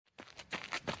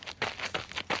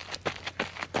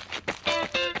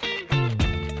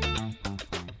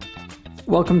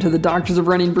Welcome to the Doctors of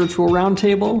Running Virtual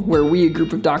Roundtable, where we, a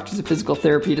group of doctors of physical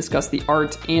therapy, discuss the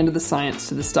art and the science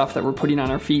to the stuff that we're putting on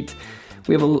our feet.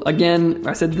 We have, again,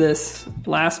 I said this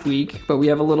last week, but we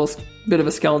have a little bit of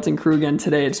a skeleton crew again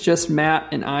today. It's just Matt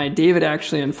and I. David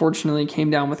actually, unfortunately, came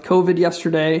down with COVID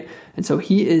yesterday, and so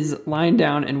he is lying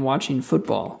down and watching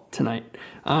football tonight.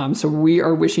 So we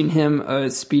are wishing him a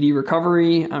speedy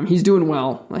recovery. He's doing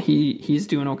well. He's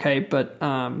doing okay, but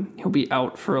he'll be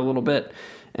out for a little bit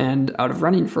and out of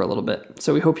running for a little bit.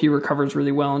 So we hope he recovers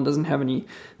really well and doesn't have any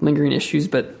lingering issues,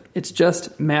 but it's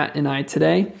just Matt and I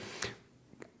today.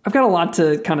 I've got a lot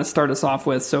to kind of start us off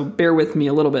with, so bear with me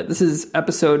a little bit. This is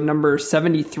episode number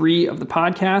 73 of the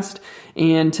podcast,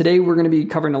 and today we're going to be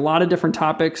covering a lot of different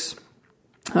topics.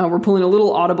 We're pulling a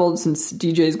little audible since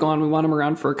DJ's gone. We want him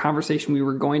around for a conversation we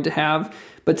were going to have,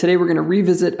 but today we're going to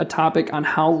revisit a topic on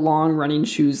how long running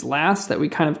shoes last that we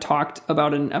kind of talked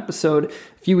about in an episode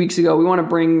a few weeks ago. We want to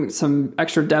bring some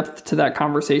extra depth to that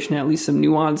conversation, at least some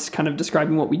nuance, kind of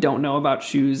describing what we don't know about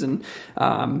shoes and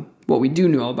what we do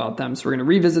know about them. So we're going to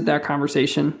revisit that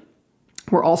conversation.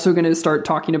 We're also going to start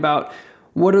talking about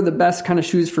what are the best kind of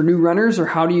shoes for new runners, or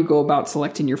how do you go about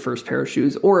selecting your first pair of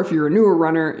shoes? Or if you're a newer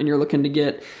runner and you're looking to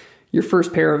get your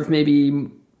first pair of maybe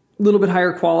a little bit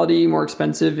higher quality, more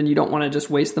expensive, and you don't want to just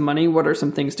waste the money, what are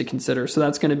some things to consider? So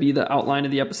that's going to be the outline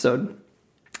of the episode.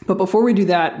 But before we do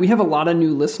that, we have a lot of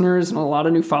new listeners and a lot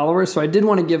of new followers, so I did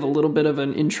want to give a little bit of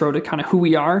an intro to kind of who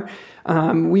we are.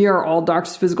 We are all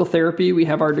doctors of physical therapy. We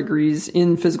have our degrees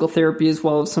in physical therapy as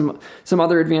well as some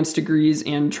other advanced degrees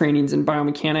and trainings in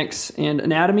biomechanics and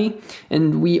anatomy,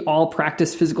 and we all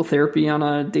practice physical therapy on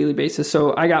a daily basis.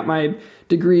 So I got my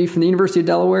degree from the University of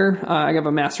Delaware. I have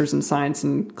a master's in science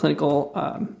and clinical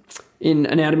in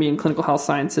anatomy and clinical health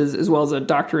sciences, as well as a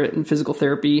doctorate in physical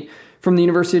therapy from the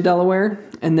University of Delaware.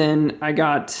 And then I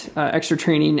got extra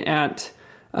training at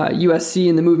USC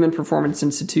in the Movement Performance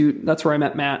Institute. That's where I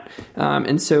met Matt.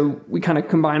 And so we kind of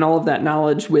combine all of that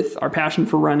knowledge with our passion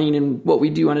for running and what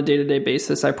we do on a day-to-day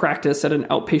basis. I practice at an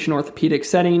outpatient orthopedic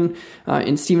setting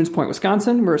in Stevens Point,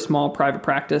 Wisconsin. We're a small private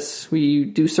practice. We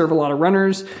do serve a lot of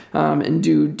runners and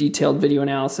do detailed video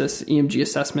analysis, EMG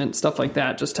assessment, stuff like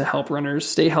that, just to help runners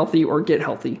stay healthy or get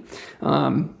healthy.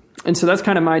 And so that's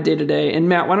kind of my day-to-day. And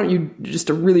Matt, why don't you, just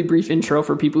a really brief intro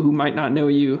for people who might not know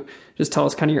you, just tell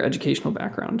us kind of your educational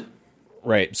background.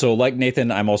 Right. So like Nathan,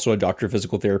 I'm also a doctor of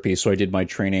physical therapy. So I did my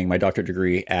training, my doctorate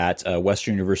degree at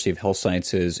Western University of Health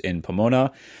Sciences in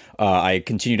Pomona. I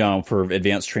continued on for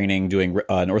advanced training doing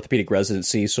an orthopedic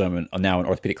residency. So I'm now an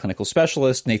orthopedic clinical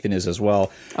specialist. Nathan is as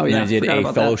well. Oh, yeah. And I did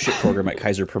a fellowship program at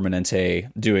Kaiser Permanente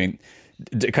doing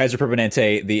Kaiser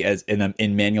Permanente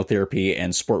in manual therapy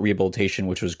and sport rehabilitation,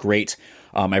 which was great.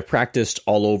 I've practiced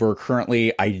all over.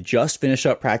 Currently, I just finished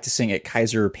up practicing at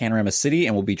Kaiser Panorama City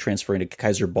and will be transferring to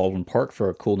Kaiser Baldwin Park for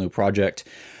a cool new project.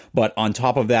 But on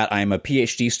top of that, I'm a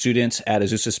PhD student at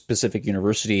Azusa Pacific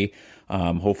University.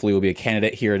 Hopefully, will be a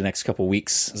candidate here in the next couple of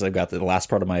weeks, as I've got the last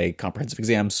part of my comprehensive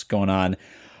exams going on.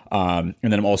 And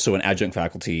then I'm also an adjunct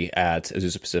faculty at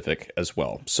Azusa Pacific as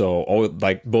well. So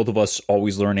like both of us,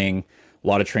 always learning. A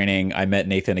lot of training. I met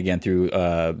Nathan again through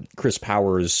Chris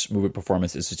Powers' Movement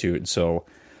Performance Institute. And so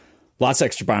lots of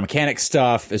extra biomechanics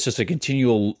stuff. It's just a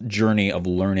continual journey of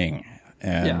learning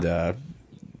and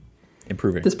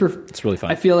improving. It's really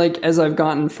fun. I feel like as I've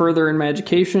gotten further in my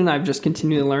education, I've just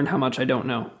continued to learn how much I don't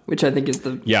know, which I think is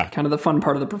the kind of the fun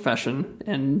part of the profession,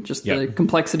 and just the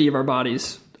complexity of our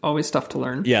bodies. Always stuff to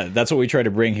learn. Yeah, that's what we try to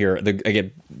bring here.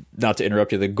 Again, not to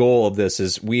interrupt you, the goal of this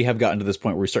is we have gotten to this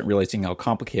point where we start realizing how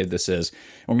complicated this is.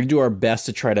 And we're going to do our best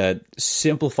to try to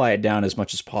simplify it down as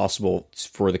much as possible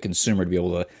for the consumer to be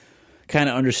able to kind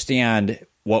of understand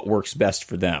what works best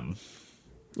for them.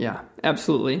 Yeah,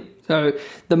 absolutely. So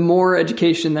the more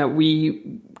education that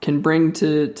we can bring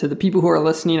to the people who are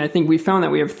listening, I think we found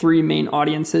that we have three main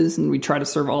audiences, and we try to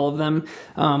serve all of them.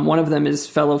 One of them is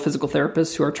fellow physical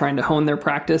therapists who are trying to hone their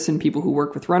practice and people who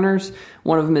work with runners.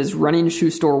 One of them is running shoe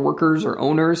store workers or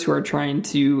owners who are trying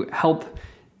to help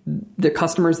the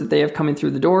customers that they have coming through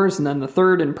the doors. And then the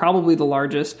third, and probably the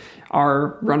largest,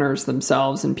 are runners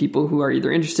themselves and people who are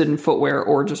either interested in footwear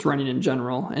or just running in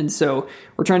general. And so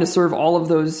we're trying to serve all of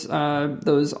those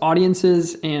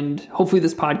audiences, and hopefully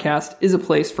this podcast is a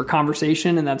place for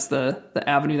conversation. And that's the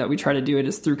avenue that we try to do it,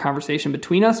 is through conversation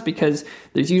between us, because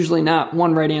there's usually not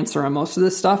one right answer on most of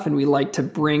this stuff. And we like to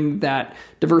bring that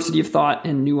diversity of thought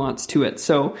and nuance to it.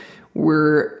 So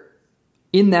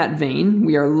in that vein,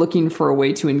 we are looking for a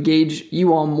way to engage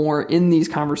you all more in these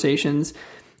conversations.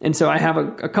 And so I have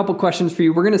a couple questions for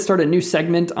you. We're going to start a new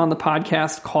segment on the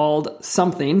podcast called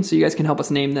Something, so you guys can help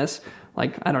us name this.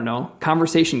 like, I don't know,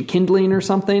 conversation kindling or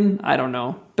something. I don't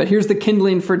know. But here's the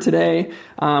kindling for today.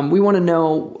 We want to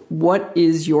know, what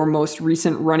is your most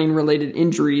recent running related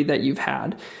injury that you've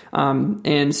had?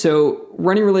 And so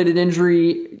running related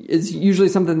injury is usually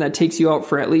something that takes you out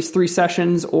for at least 3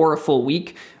 sessions or a full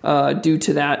week due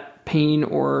to that pain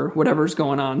or whatever's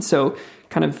going on. So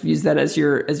kind of use that as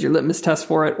your litmus test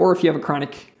for it. Or if you have a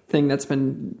chronic thing that's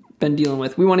been dealing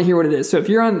with, we want to hear what it is. So if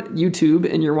you're on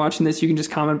YouTube and you're watching this, you can just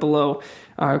comment below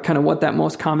kind of what that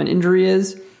most common injury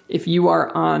is. If you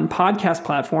are on podcast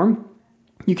platform,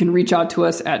 you can reach out to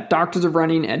us at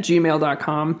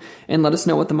doctorsofrunning@gmail.com and let us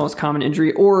know what the most common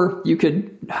injury, or you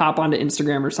could hop onto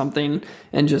Instagram or something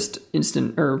and just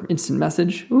instant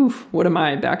message. Oof, what am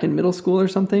I, back in middle school or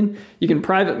something? You can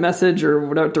private message or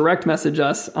whatever, direct message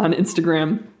us on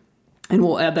Instagram, and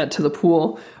we'll add that to the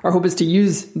pool. Our hope is to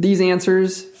use these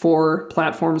answers for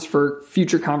platforms for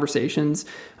future conversations.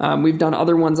 We've done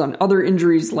other ones on other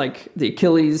injuries like the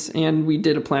Achilles, and we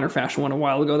did a plantar fascia one a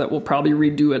while ago that we'll probably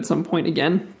redo at some point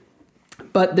again.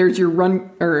 But there's your run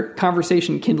or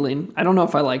conversation kindling. I don't know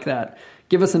if I like that.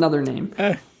 Give us another name.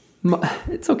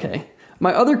 It's okay.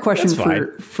 My other question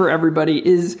for everybody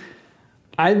is,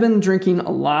 I've been drinking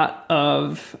a lot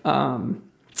of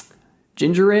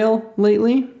ginger ale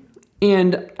lately.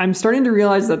 And I'm starting to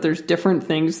realize that there's different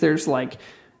things. There's like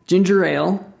ginger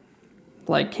ale,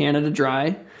 like Canada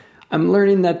Dry. I'm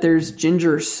learning that there's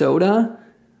ginger soda.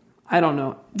 I don't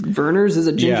know. Verner's is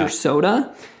a ginger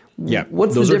soda. Yeah.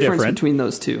 What's the difference between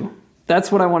those two?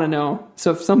 That's what I want to know.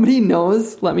 So if somebody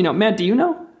knows, let me know. Matt, do you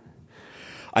know?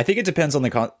 I think it depends on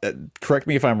correct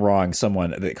me if I'm wrong,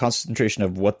 the concentration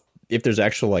of if there's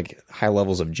actual like high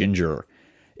levels of ginger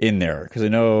in there. Because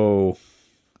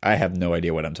I have no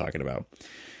idea what I'm talking about.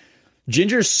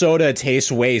 Ginger soda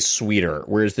tastes way sweeter,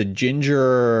 whereas the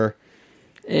ginger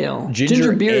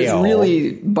beer is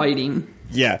really biting.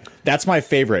 Yeah, that's my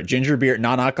favorite. Ginger beer,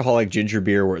 non-alcoholic ginger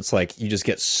beer, where it's like you just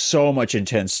get so much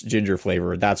intense ginger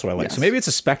flavor. That's what I like. Yes. So maybe it's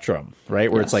a spectrum,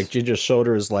 right? Where it's like ginger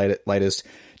soda is lightest,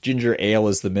 ginger ale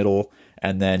is the middle,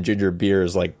 and then ginger beer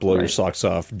is like blow your socks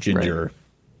off ginger. Right.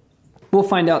 We'll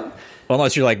find out.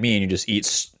 Unless you're like me and you just eat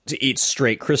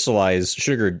straight crystallized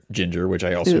sugar ginger, which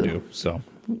I also do. So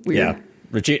weird. Yeah,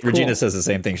 Regina says the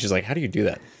same thing. She's like, "How do you do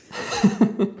that?"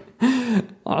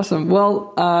 Awesome.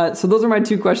 Well, so those are my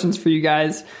 2 questions for you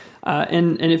guys,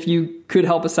 and if you could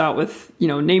help us out with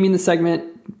naming the segment,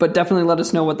 but definitely let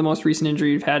us know what the most recent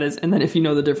injury you've had is, and then if you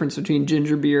know the difference between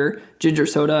ginger beer, ginger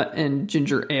soda, and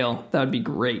ginger ale, that would be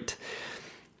great.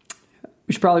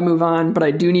 We should probably move on, but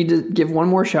I do need to give one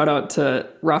more shout out to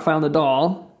Rafael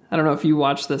Nadal. I don't know if you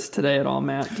watched this today at all,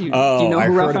 Matt. Do you know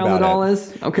who Rafael Nadal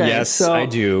is? Okay, yes, so I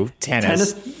do.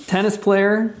 Tennis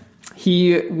player.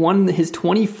 He won his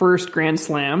 21st Grand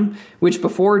Slam, which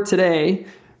before today,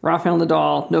 Rafael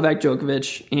Nadal, Novak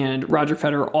Djokovic, and Roger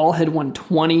Federer all had won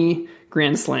 20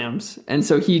 Grand Slams. And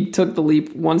so he took the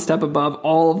leap one step above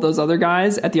all of those other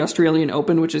guys at the Australian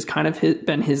Open, which has kind of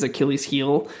been his Achilles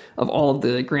heel of all of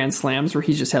the Grand Slams, where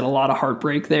he's just had a lot of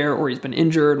heartbreak there, or he's been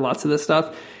injured, lots of this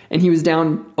stuff. And he was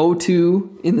down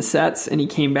 0-2 in the sets, and he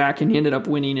came back and he ended up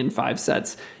winning in 5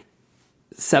 sets,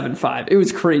 7-5. It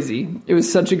was crazy. It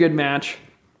was such a good match.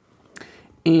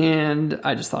 And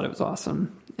I just thought it was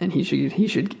awesome. And he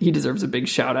deserves a big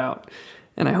shout out.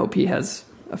 And I hope he has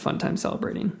a fun time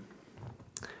celebrating.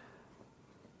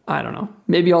 I don't know.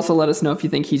 Maybe also let us know if you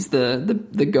think he's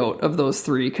the GOAT of those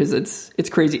 3, because it's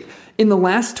crazy. In the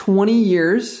last 20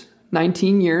 years,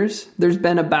 19 years, there's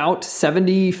been about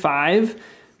 75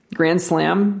 Grand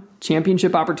Slam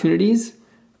championship opportunities.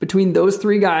 Between those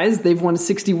 3 guys, they've won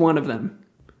 61 of them.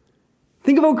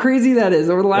 Think of how crazy that is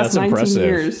over the last 19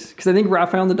 years. Because I think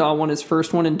Rafael Nadal won his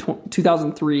first one in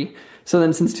 2003. So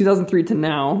then since 2003 to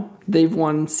now, they've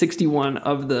won 61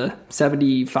 of the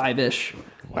 75-ish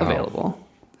available.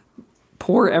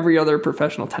 Poor every other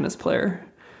professional tennis player.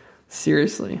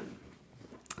 Seriously.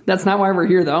 That's not why we're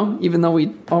here, though, even though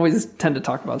we always tend to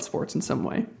talk about sports in some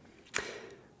way.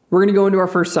 We're going to go into our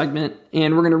first segment,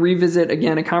 and we're going to revisit,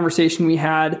 again, a conversation we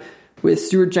had with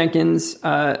Stuart Jenkins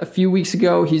a few weeks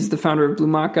ago. He's the founder of Blue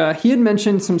Maca. He had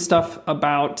mentioned some stuff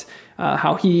about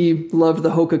how he loved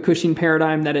the Hoka cushioning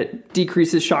paradigm, that it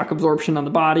decreases shock absorption on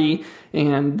the body,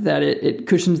 and that it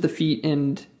cushions the feet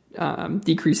and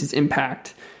decreases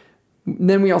impact.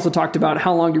 Then we also talked about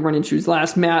how long do running shoes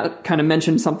last. Matt kind of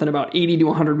mentioned something about 80 to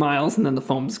 100 miles and then the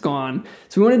foam's gone.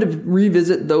 So we wanted to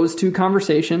revisit those 2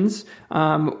 conversations.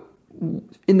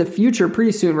 In the future,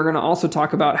 pretty soon, we're going to also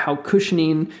talk about how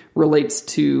cushioning relates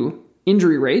to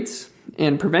injury rates.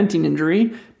 and preventing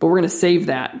injury, but we're going to save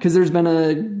that because there's been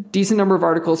a decent number of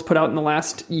articles put out in the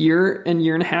last year and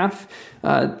a half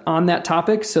on that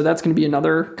topic. So that's going to be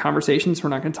another conversation. So we're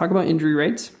not going to talk about injury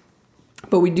rates,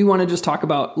 but we do want to just talk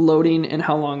about loading and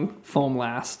how long foam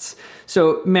lasts.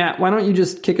 So Matt, why don't you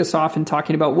just kick us off in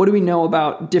talking about what do we know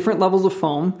about different levels of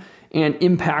foam and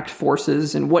impact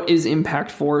forces, and what is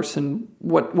impact force, and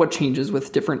what changes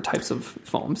with different types of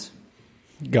foams?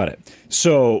 Got it.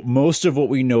 So most of what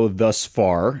we know thus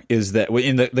far is that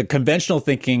in the conventional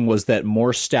thinking was that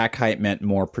more stack height meant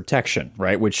more protection,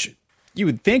 right? Which you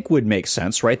would think would make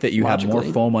sense, right? That you have more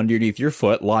foam underneath your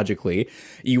foot, logically.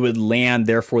 You would land,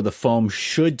 therefore the foam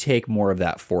should take more of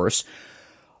that force.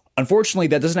 Unfortunately,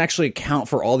 that doesn't actually account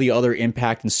for all the other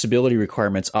impact and stability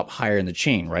requirements up higher in the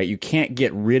chain, right? You can't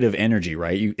get rid of energy,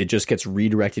 right? It just gets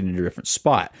redirected into a different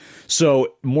spot.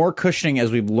 So more cushioning, as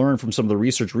we've learned from some of the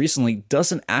research recently,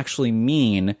 doesn't actually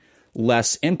mean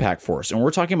less impact force. And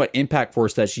we're talking about impact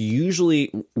force that's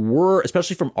usually,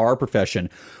 especially from our profession,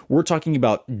 we're talking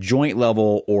about joint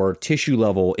level or tissue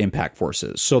level impact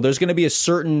forces. So there's going to be a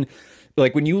certain,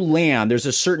 like when you land, there's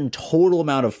a certain total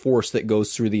amount of force that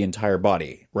goes through the entire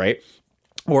body, right?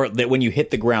 Or that when you hit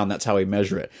the ground, that's how we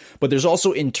measure it. But there's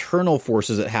also internal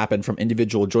forces that happen from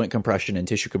individual joint compression and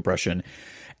tissue compression.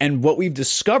 And what we've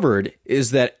discovered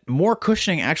is that more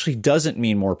cushioning actually doesn't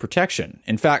mean more protection.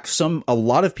 In fact, a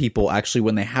lot of people actually,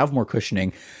 when they have more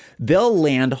cushioning, they'll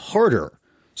land harder.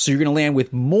 So you're going to land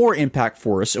with more impact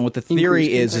force. And what the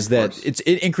theory is that it's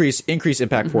increased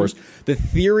impact force. The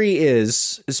theory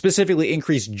is specifically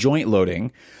increased joint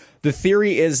loading. The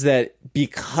theory is that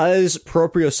because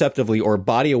proprioceptively or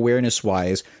body awareness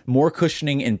wise, more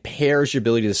cushioning impairs your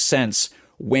ability to sense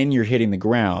when you're hitting the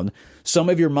ground, some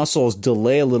of your muscles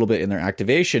delay a little bit in their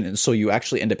activation. And so you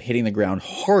actually end up hitting the ground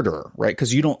harder, right?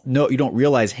 Because you don't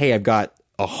realize, hey, I've got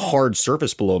a hard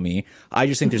surface below me. I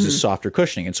just think there's a softer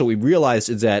cushioning. And so what we realized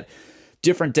is that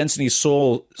different density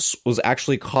soles was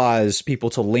actually cause people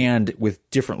to land with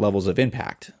different levels of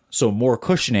impact. So more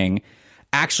cushioning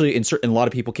actually in a lot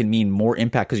of people can mean more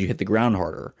impact because you hit the ground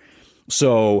harder.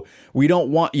 So we don't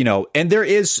want, and there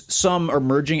is some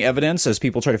emerging evidence as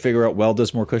people try to figure out, well,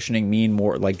 does more cushioning mean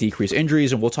more like decreased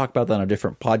injuries? And we'll talk about that on a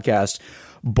different podcast,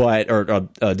 or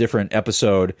a different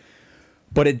episode.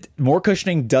 But more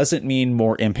cushioning doesn't mean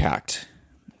more impact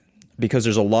because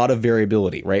there's a lot of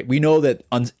variability, right? We know that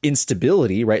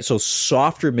instability, right? So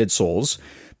softer midsoles,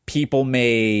 people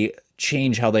may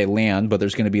change how they land, but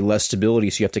there's going to be less stability.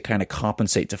 So you have to kind of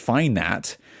compensate to find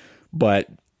that. But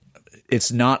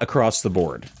it's not across the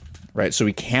board, right? So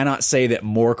we cannot say that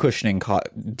more cushioning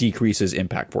decreases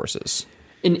impact forces.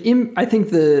 And I think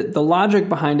the logic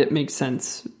behind it makes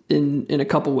sense in a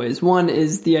couple ways. One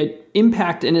is the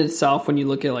impact in itself, when you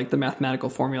look at like the mathematical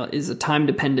formula, is a time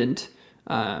dependent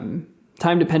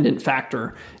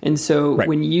factor. And so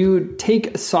when you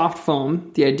take a soft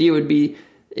foam, the idea would be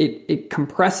it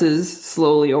compresses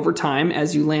slowly over time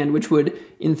as you land, which would,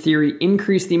 in theory,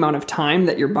 increase the amount of time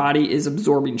that your body is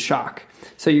absorbing shock.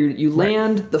 So you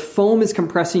land, the foam is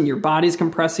compressing, your body's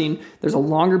compressing. There's a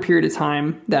longer period of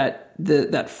time that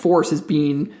that force is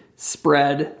being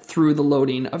spread through the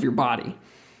loading of your body.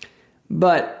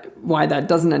 But why that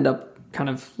doesn't end up kind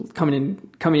of coming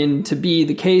in to be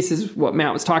the case is what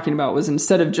Matt was talking about, was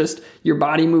instead of just your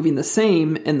body moving the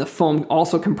same and the foam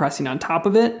also compressing on top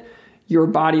of it, your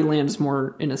body lands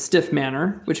more in a stiff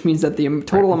manner, which means that the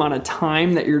total amount of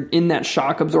time that you're in that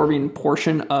shock absorbing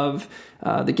portion of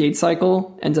the gait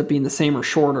cycle ends up being the same or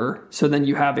shorter. So then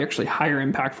you have actually higher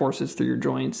impact forces through your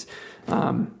joints.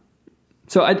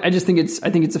 So I just think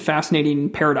it's a fascinating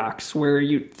paradox where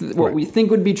what we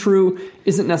think would be true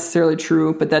isn't necessarily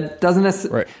true, but that doesn't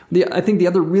necessarily. I think the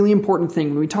other really important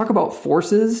thing when we talk about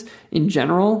forces in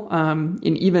general, and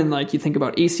even like you think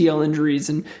about ACL injuries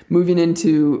and moving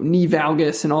into knee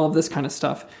valgus and all of this kind of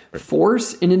stuff,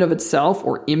 force in and of itself,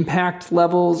 or impact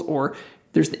levels, or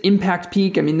there's the impact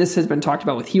peak. I mean, this has been talked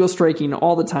about with heel striking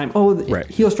all the time.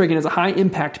 Heel striking is a high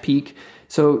impact peak,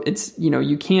 so it's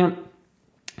you can't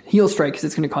heel strike because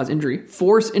it's going to cause injury.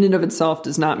 Force in and of itself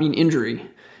does not mean injury.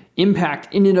 Impact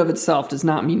in and of itself does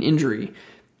not mean injury.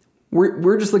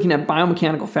 We're just looking at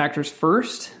biomechanical factors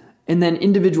first, and then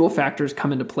individual factors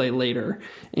come into play later.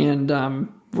 And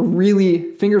we're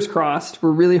really, fingers crossed,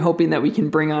 we're really hoping that we can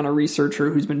bring on a researcher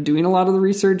who's been doing a lot of the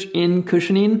research in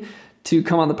cushioning to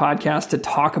come on the podcast to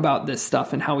talk about this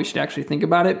stuff and how we should actually think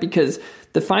about it, because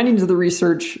the findings of the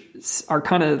research are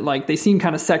kind of like, they seem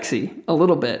kind of sexy a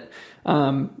little bit.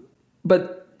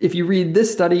 But if you read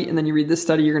this study and then you read this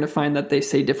study, you're going to find that they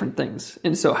say different things.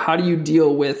 And so how do you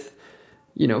deal with,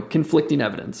 conflicting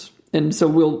evidence? And so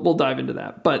we'll dive into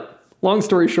that. But long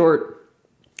story short,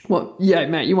 well, yeah,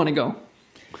 Matt, you want to go?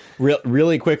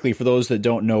 Really quickly, for those that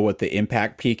don't know what the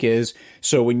impact peak is,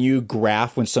 so when you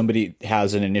graph when somebody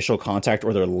has an initial contact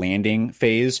or their landing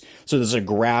phase, so there's a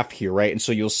graph here, right? And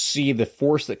so you'll see the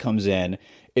force that comes in.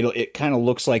 It kind of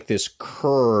looks like this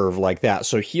curve like that.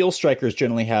 So heel strikers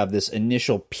generally have this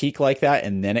initial peak like that,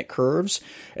 and then it curves.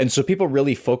 And so people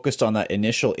really focused on that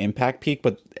initial impact peak,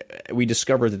 but we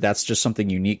discovered that that's just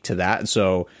something unique to that. And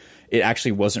so it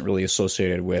actually wasn't really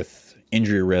associated with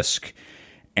injury risk.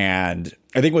 And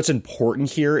I think what's important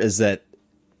here is that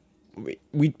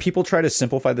people try to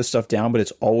simplify this stuff down, but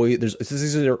it's always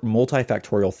these are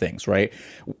multifactorial things, right?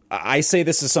 I say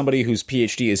this as somebody whose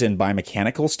PhD is in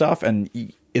biomechanical stuff, and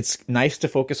it's nice to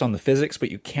focus on the physics,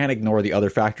 but you can't ignore the other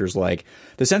factors like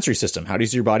the sensory system. How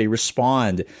does your body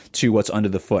respond to what's under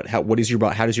the foot? How does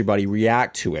your body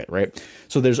react to it, right?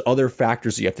 So there's other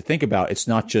factors that you have to think about. It's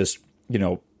not just,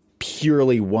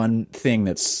 purely one thing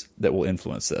that will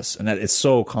influence this, and that it's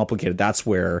so complicated. That's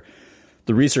where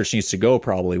the research needs to go,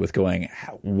 probably, with going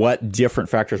what different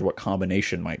factors, what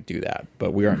combination might do that,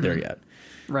 but we aren't there yet.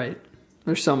 Right.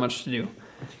 There's so much to do.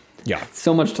 Yeah.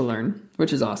 So much to learn,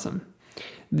 which is awesome.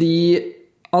 The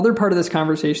other part of this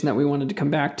conversation that we wanted to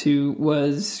come back to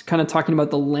was kind of talking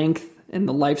about the length and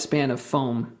the lifespan of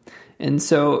foam. And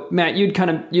so, Matt,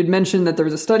 you'd mentioned that there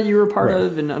was a study you were part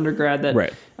of in undergrad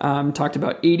that talked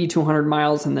about 80 to 100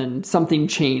 miles, and then something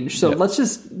changed. So let's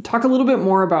just talk a little bit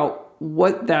more about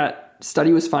what that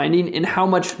study was finding and how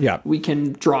much we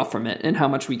can draw from it and how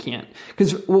much we can't.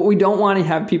 Because what we don't want to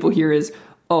have people hear is,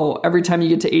 every time you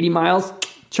get to 80 miles,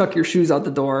 chuck your shoes out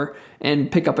the door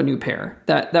and pick up a new pair.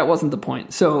 That wasn't the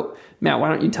point. So, Matt, why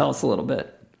don't you tell us a little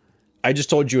bit? I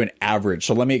just told you an average,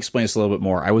 so let me explain this a little bit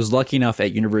more. I was lucky enough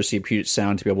at University of Puget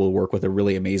Sound to be able to work with a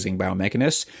really amazing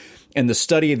biomechanist. And the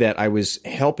study that I was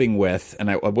helping with, and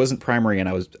I wasn't primary, and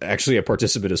I was actually a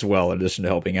participant as well, in addition to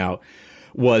helping out,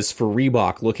 was for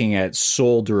Reebok, looking at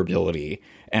sole durability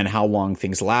and how long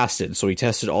things lasted. So he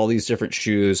tested all these different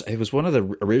shoes. It was one of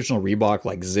the original Reebok,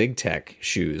 like ZigTech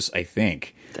shoes, I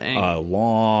think.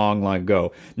 Long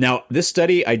ago. Now, this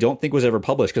study I don't think was ever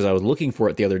published, because I was looking for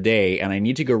it the other day, and I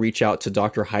need to go reach out to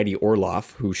Dr. Heidi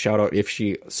Orloff, who, shout out, if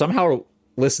she somehow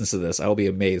listens to this, I'll be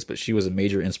amazed, but she was a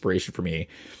major inspiration for me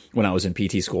when I was in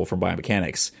PT school from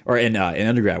biomechanics, or in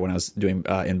undergrad when I was doing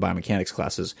in biomechanics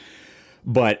classes.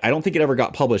 But I don't think it ever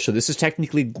got published. So this is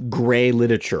technically gray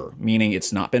literature, meaning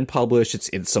it's not been published.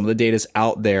 It's some of the data's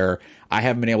out there. I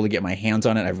haven't been able to get my hands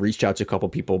on it. I've reached out to a couple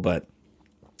people, but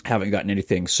haven't gotten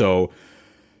anything. So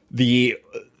the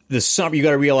sum, you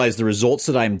got to realize the results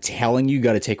that I'm telling you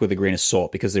got to take with a grain of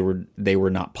salt, because they were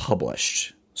not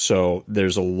published. So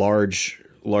there's a large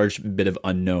bit of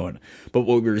unknown. But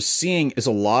what we're seeing is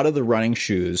a lot of the running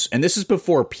shoes, and this is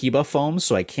before PIBA foams,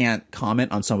 so I can't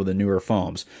comment on some of the newer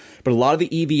foams, but a lot of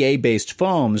the EVA-based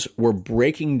foams were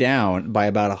breaking down by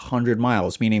about 100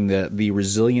 miles, meaning the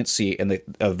resiliency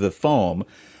of the foam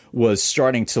was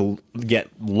starting to get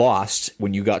lost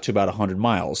when you got to about 100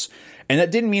 miles. And that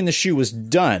didn't mean the shoe was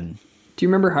done. Do you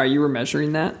remember how you were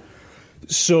measuring that?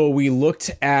 So we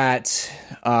looked at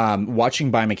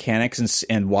watching biomechanics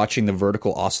and watching the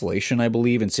vertical oscillation, I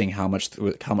believe, and seeing how much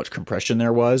compression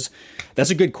there was. That's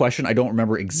a good question. I don't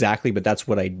remember exactly, but that's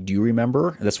what I do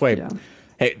remember. That's why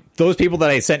hey, those people that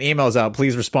I sent emails out,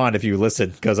 please respond if you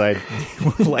listen, because I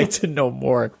would like to know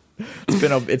more.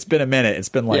 It's been a minute. It's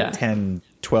been like 10,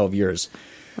 12 years.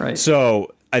 Right.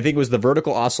 So I think it was the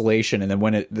vertical oscillation, and then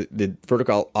when the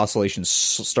vertical oscillation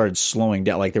started slowing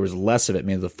down, like there was less of it,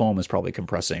 meaning the foam is probably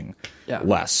compressing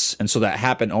less. And so that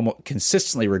happened almost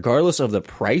consistently, regardless of the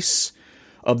price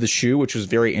of the shoe, which was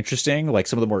very interesting. Like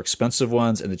some of the more expensive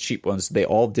ones and the cheap ones, they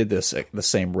all did this at the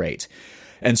same rate.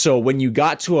 And so when you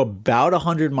got to about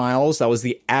 100 miles, that was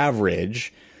the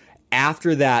average.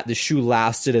 After that, the shoe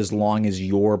lasted as long as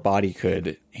your body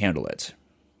could handle it.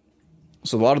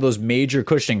 So a lot of those major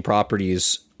cushioning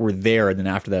properties were there, and then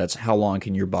after that, it's how long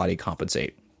can your body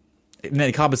compensate? And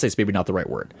then compensate's maybe not the right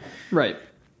word. Right.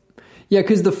 Yeah,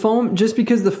 because just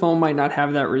because the foam might not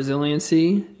have that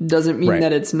resiliency doesn't mean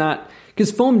that it's not,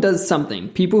 because foam does something.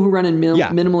 People who run in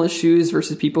minimalist shoes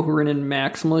versus people who run in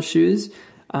maximalist shoes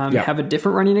have a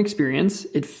different running experience.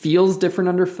 It feels different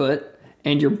underfoot,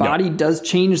 and your body does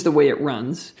change the way it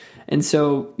runs. And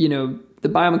so, the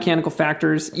biomechanical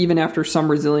factors, even after some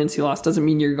resiliency loss, doesn't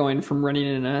mean you're going from running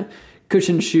in a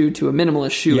cushioned shoe to a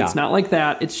minimalist shoe. It's not like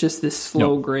that. It's just this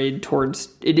slow grade towards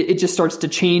it. It just starts to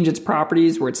change its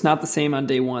properties, where it's not the same on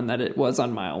day one that it was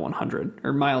on mile 100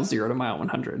 or mile 0 to mile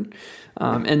 100.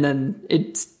 And then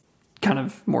it's kind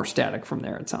of more static from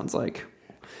there, it sounds like.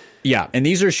 Yeah, and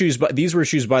these were shoes, by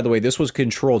the way. This was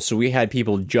controlled, so we had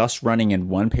people just running in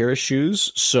one pair of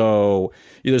shoes. So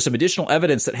there's some additional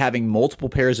evidence that having multiple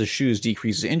pairs of shoes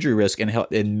decreases injury risk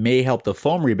and may help the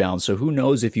foam rebound. So who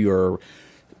knows if you are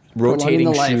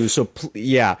rotating shoes? So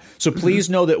please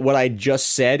know that what I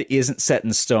just said isn't set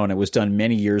in stone. It was done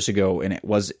many years ago, and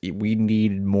we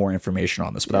needed more information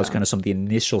on this. But that was kind of some of the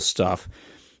initial stuff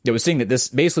that was saying that this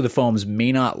basically the foams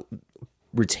may not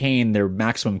retain their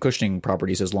maximum cushioning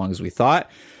properties as long as we thought.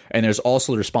 And there's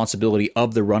also the responsibility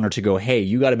of the runner to go, hey,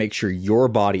 you got to make sure your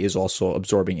body is also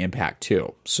absorbing impact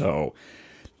too. So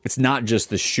it's not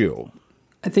just the shoe.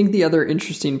 I think the other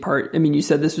interesting part, I mean, you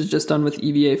said this was just done with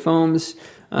EVA foams.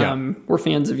 We're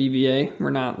fans of EVA. We're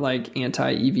not like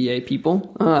anti-EVA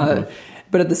people.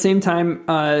 But at the same time,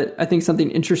 I think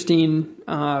something interesting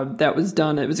that was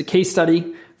done, it was a case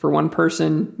study for one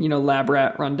person, Lab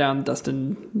Rat Rundown,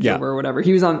 Dustin Gilbert or whatever.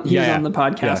 He was on the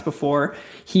podcast before.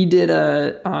 He did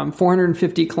a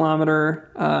 450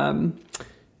 kilometer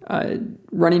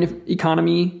running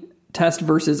economy test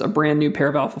versus a brand new pair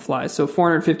of Alpha Flies. So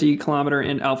 450 kilometer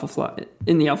in the Alpha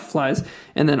Flies,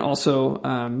 and then also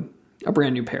a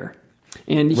brand new pair.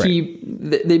 And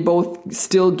they both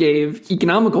still gave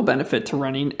economical benefit to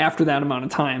running after that amount of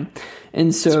time.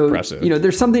 And so,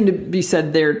 there's something to be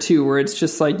said there too, where it's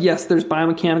just like, yes, there's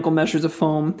biomechanical measures of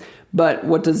foam, but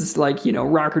what does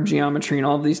rocker geometry and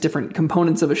all of these different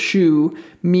components of a shoe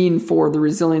mean for the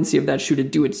resiliency of that shoe to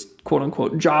do its quote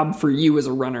unquote job for you as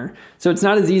a runner? So it's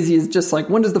not as easy as just like,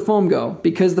 when does the foam go?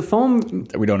 Because the foam,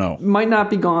 we don't know, might not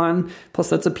be gone. Plus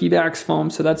that's a Pebax foam.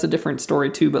 So that's a different story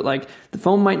too. But the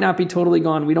foam might not be totally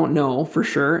gone. We don't know for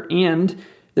sure. And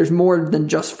there's more than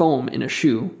just foam in a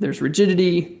shoe. There's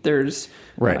rigidity. There's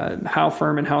how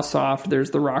firm and how soft.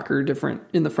 There's the rocker different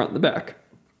in the front and the back.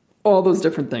 All those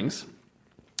different things.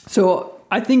 So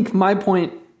I think my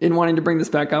point in wanting to bring this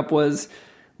back up was,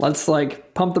 let's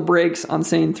pump the brakes on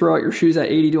saying throw out your shoes at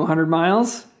 80 to 100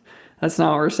 miles. That's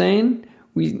not what we're saying.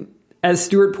 As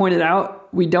Stuart pointed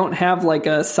out, we don't have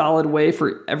a solid way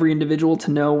for every individual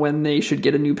to know when they should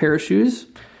get a new pair of shoes.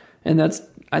 And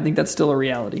I think that's still a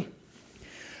reality.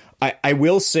 I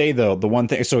will say, though, the one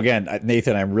thing. So, again,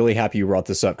 Nathan, I'm really happy you brought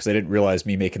this up because I didn't realize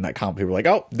me making that comment. People were like,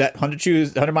 oh, that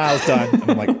 100 miles done.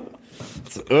 And I'm like,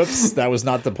 oops, that was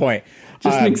not the point.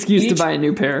 Just an excuse to buy a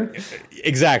new pair.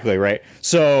 Exactly, right.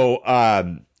 So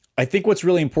I think what's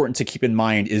really important to keep in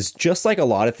mind is just like a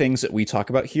lot of things that we talk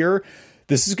about here,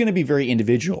 this is going to be very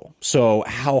individual. So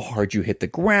how hard you hit the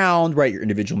ground, right? Your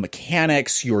individual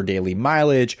mechanics, your daily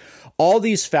mileage. All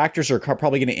these factors are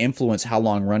probably going to influence how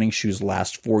long running shoes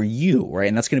last for you, right?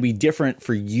 And that's going to be different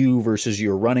for you versus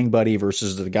your running buddy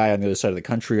versus the guy on the other side of the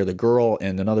country or the girl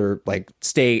in another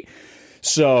state.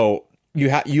 So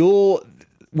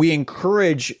we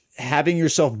encourage having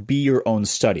yourself be your own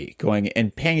study, going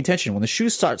and paying attention. When the shoe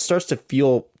starts to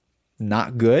feel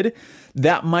not good,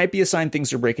 that might be a sign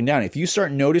things are breaking down. If you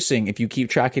start noticing, if you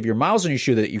keep track of your miles on your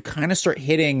shoe, that you kind of start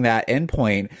hitting that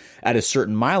endpoint at a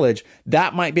certain mileage,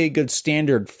 that might be a good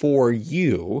standard for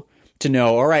you to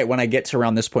know, all right, when I get to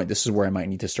around this point, this is where I might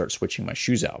need to start switching my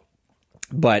shoes out.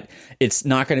 But it's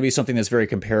not going to be something that's very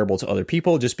comparable to other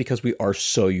people just because we are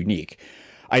so unique.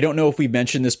 I don't know if we've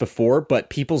mentioned this before, but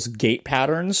people's gait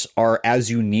patterns are as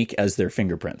unique as their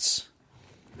fingerprints.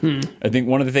 I think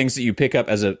one of the things that you pick up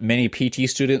as many PT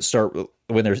students start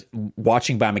when they're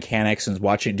watching biomechanics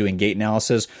and doing gait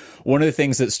analysis, one of the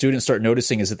things that students start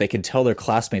noticing is that they can tell their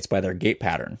classmates by their gait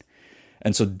pattern.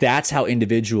 And so that's how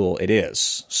individual it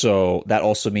is. So that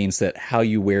also means that how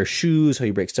you wear shoes, how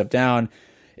you break stuff down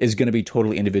is going to be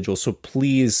totally individual. So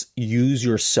please use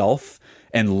yourself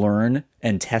and learn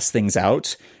and test things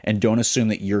out, and don't assume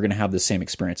that you're going to have the same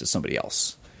experience as somebody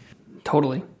else.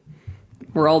 Totally.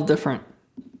 We're all different.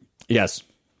 Yes.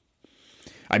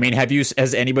 I mean,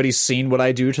 has anybody seen what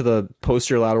I do to the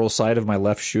posterior lateral side of my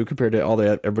left shoe compared to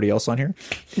everybody else on here?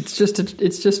 It's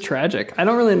just tragic. I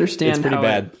don't really understand. It's pretty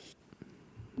bad.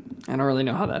 I don't really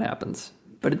know how that happens,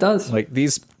 but it does.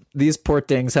 These poor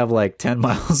things have 10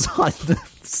 miles on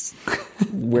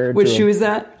them. Which shoe is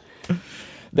that?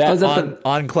 That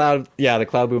on Cloud, the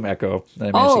Cloud Boom Echo.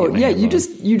 Oh yeah, you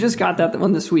just got that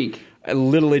one this week. I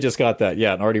literally just got that.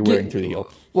 Yeah, and already wearing through the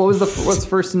heel. What's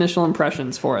first initial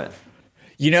impressions for it?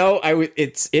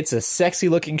 It's a sexy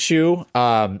looking shoe.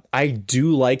 I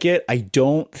do like it. I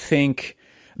don't think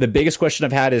the biggest question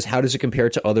I've had is how does it compare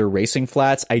to other racing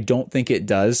flats? I don't think it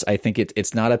does. I think it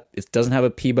doesn't have a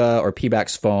PBA or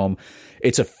Pebax foam.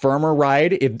 It's a firmer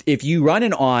ride. If you run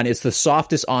in On, it's the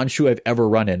softest On shoe I've ever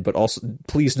run in, but also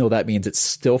please know that means it's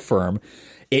still firm.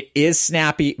 It is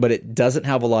snappy, but it doesn't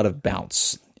have a lot of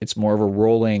bounce. It's more of a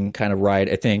rolling kind of ride.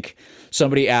 I think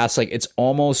somebody asked, like, it's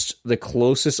almost the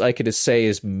closest I could say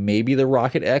is maybe the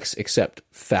Rocket X, except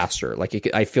faster. Like,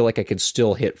 I feel like I could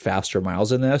still hit faster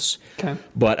miles in this. Okay.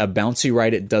 But a bouncy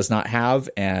ride it does not have,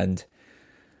 and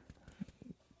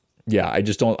yeah, I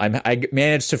just don't. I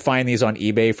managed to find these on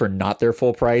eBay for not their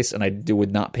full price, and I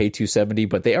would not pay $270.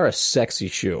 But they are a sexy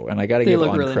shoe, and I got to give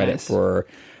On really credit nice.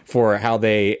 for how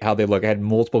they look. I had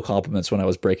multiple compliments when I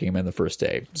was breaking them in the first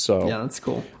day. So Yeah, that's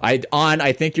cool.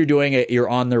 I think you're doing it. You're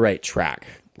on the right track.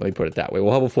 Let me put it that way.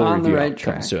 We'll have a full On the review right out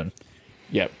coming track. soon.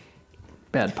 Yep.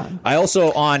 Bad pun. I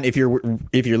also if you're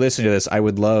listening to this, we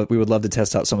would love to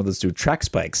test out some of those new track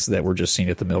spikes that we're just seeing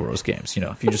at the Millrose games. You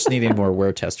know, if you just need any more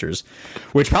wear testers,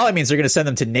 which probably means they're going to send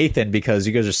them to Nathan because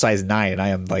you guys are size 9 and I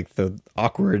am like the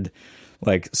awkward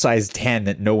like size 10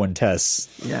 that no one tests.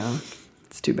 Yeah,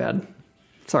 it's too bad.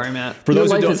 Sorry, Matt. For Your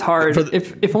those who life don't- is hard. for the-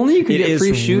 If only you could It get is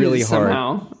free shoes really hard.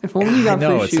 somehow. If only you got I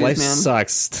know, free it's shoes, life man.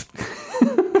 sucks.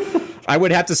 I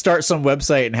would have to start some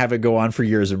website and have it go on for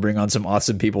years and bring on some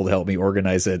awesome people to help me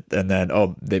organize it, and then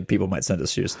people might send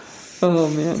us shoes. Oh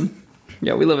man.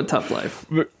 Yeah, we live a tough life.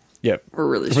 Yep. We're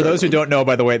really For those who struggling. don't know,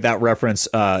 by the way, that reference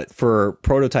for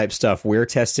prototype stuff, we're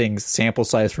testing sample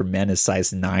size for men is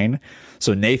size 9.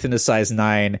 So Nathan is size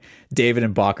 9, David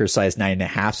and Bach are size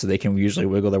 9.5, so they can usually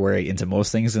wiggle their way into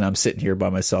most things. And I'm sitting here by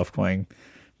myself going,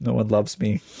 no one loves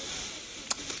me.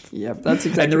 Yep, that's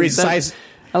exactly. And the reason that- size,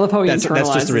 I love how he that's just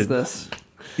internalizes the reason. this.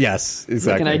 Yes, Like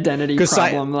exactly. an identity 'Cause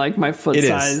problem. Like my foot It is.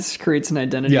 size creates an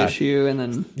identity Yeah. issue, and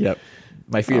then Yep.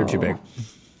 My feet are too big.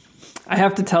 I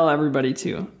have to tell everybody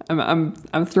too. I'm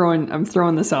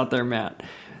throwing this out there, Matt.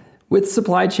 With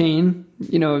supply chain,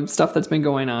 stuff that's been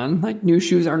going on, like new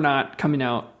shoes are not coming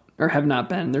out or have not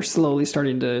been. They're slowly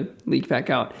starting to leak back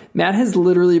out. Matt has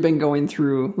literally been going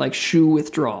through like shoe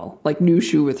withdrawal, like new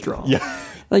shoe withdrawal. Yeah.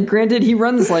 Like granted, he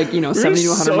runs like, 70 to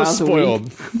 100 so miles a spoiled.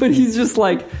 week, but he's just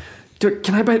like, should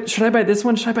I buy this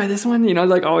one? Should I buy this one?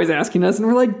 Like always asking us. And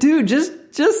we're like, dude,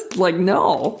 just like,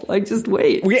 no, like just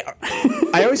wait.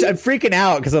 I'm freaking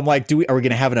out because I'm like, are we going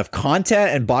to have enough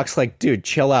content? And Bach's like, dude,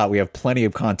 chill out. We have plenty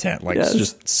of content. Like, Yes.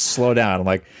 just slow down. I'm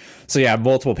like, so yeah,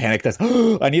 multiple panic. That's,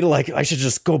 I should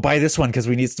just go buy this one because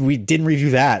we didn't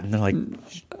review that. And they're like,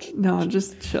 No,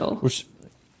 just chill.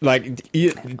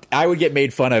 I would get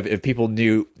made fun of if people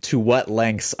knew to what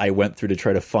lengths I went through to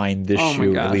try to find this Oh my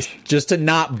shoe, gosh. at least just to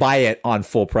not buy it on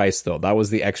full price though. That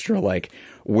was the extra, like,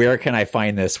 where can I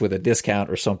find this with a discount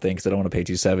or something? Cause I don't want to pay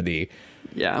 $270.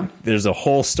 Yeah. There's a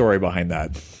whole story behind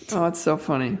that. Oh, it's so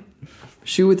funny.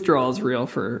 Shoe withdrawal is real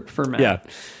for Matt. Yeah.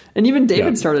 And even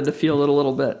David Yeah. started to feel it a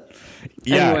little bit.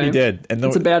 Yeah, Anyway, he did. And then,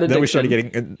 it's a bad then we started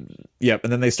addiction. getting, yep.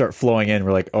 And then they start flowing in.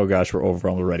 We're like, oh gosh, we're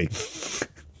overwhelmed already.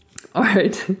 All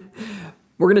right.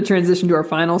 We're going to transition to our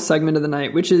final segment of the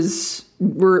night, which is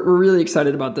we're really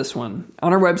excited about this one.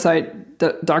 On our website,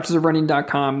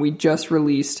 doctorsofrunning.com, we just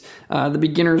released the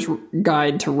beginner's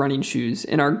guide to running shoes.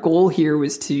 And our goal here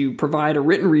was to provide a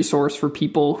written resource for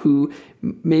people who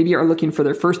maybe are looking for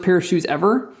their first pair of shoes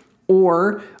ever,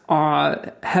 or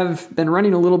have been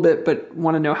running a little bit but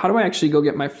want to know, how do I actually go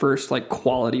get my first like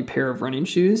quality pair of running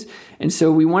shoes? And so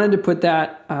we wanted to put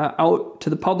that out to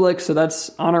the public. So that's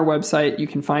on our website. You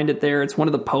can find it there. It's one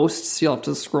of the posts. You'll have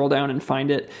to scroll down and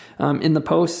find it in the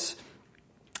posts.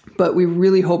 But we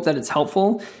really hope that it's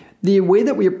helpful. The way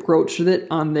that we approached it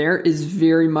on there is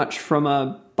very much from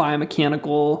a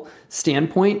biomechanical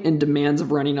standpoint and demands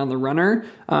of running on the runner,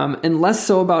 and less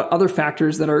so about other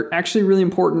factors that are actually really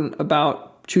important about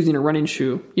choosing a running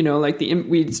shoe.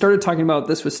 We started talking about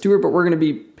this with Stuart, but we're going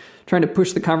to be trying to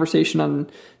push the conversation on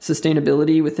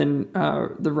sustainability within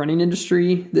the running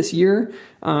industry this year.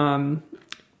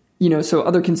 So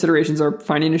other considerations are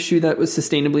finding a shoe that was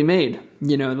sustainably made.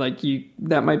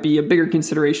 That might be a bigger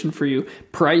consideration for you.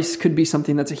 Price could be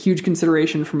something that's a huge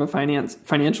consideration from a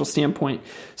financial standpoint.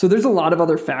 So there's a lot of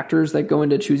other factors that go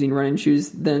into choosing running shoes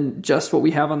than just what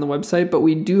we have on the website. But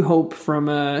we do hope from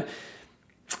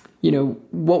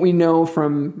what we know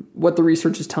from what the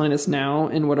research is telling us now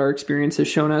and what our experience has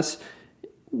shown us,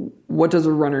 what does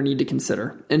a runner need to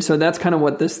consider? And so that's kind of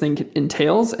what this thing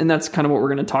entails. And that's kind of what we're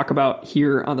going to talk about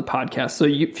here on the podcast. So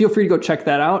you feel free to go check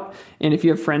that out. And if you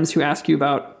have friends who ask you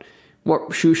about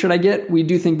what shoe should I get, we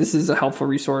do think this is a helpful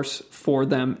resource for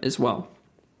them as well.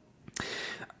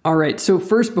 All right. So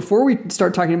first, before we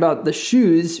start talking about the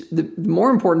shoes, the more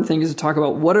important thing is to talk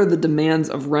about what are the demands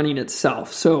of running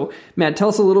itself. So Matt, tell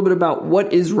us a little bit about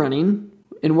what is running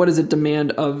and what is a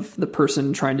demand of the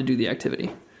person trying to do the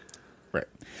activity. Right.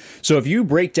 So if you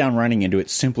break down running into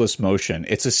its simplest motion,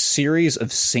 it's a series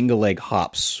of single leg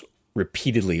hops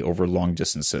repeatedly over long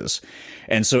distances.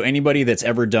 And so anybody that's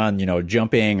ever done,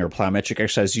 jumping or plyometric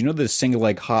exercise, the single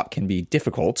leg hop can be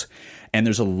difficult, and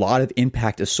there's a lot of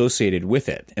impact associated with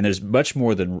it. And there's much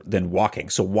more than walking.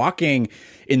 So walking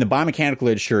in the biomechanical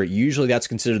literature, usually that's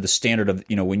considered the standard of,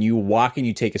 when you walk and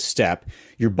you take a step,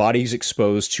 your body's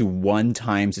exposed to 1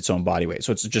 times its own body weight.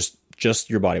 So it's just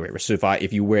your body weight. So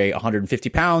if you weigh 150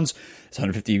 pounds, it's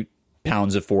 150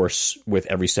 pounds of force with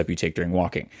every step you take during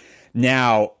walking.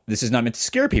 Now, this is not meant to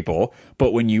scare people,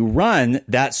 but when you run,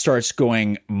 that starts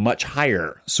going much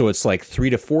higher. So it's like 3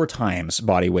 to 4 times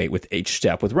body weight with each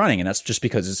step with running. And that's just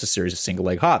because it's a series of single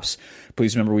leg hops.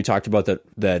 Please remember we talked about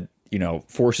that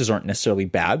forces aren't necessarily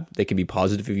bad. They can be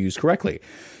positive if used correctly.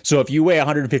 So if you weigh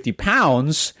 150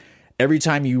 pounds, every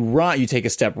time you run, you take a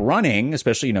step running,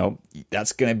 especially,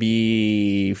 that's going to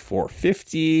be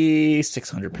 450,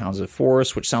 600 pounds of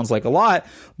force, which sounds like a lot.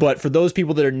 But for those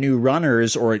people that are new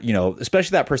runners, or,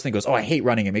 especially that person that goes, oh, I hate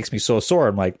running, it makes me so sore.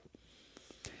 I'm like,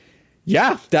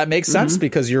 yeah, that makes sense,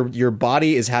 because your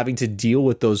body is having to deal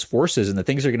with those forces, and the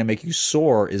things that are going to make you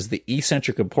sore is the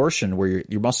eccentric portion where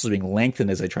your muscles are being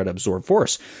lengthened as they try to absorb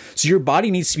force. So your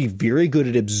body needs to be very good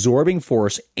at absorbing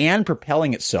force and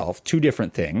propelling itself, 2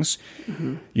 different things.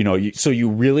 So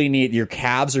you really need, your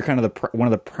calves are kind of one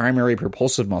of the primary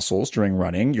propulsive muscles during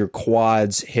running. Your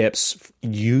quads, hips,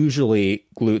 usually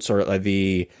glutes are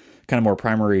the kind of more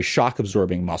primary shock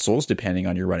absorbing muscles, depending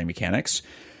on your running mechanics.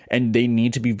 And they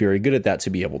need to be very good at that to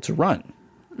be able to run.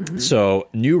 So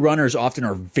new runners often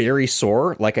are very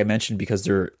sore, like I mentioned, because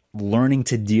they're learning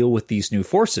to deal with these new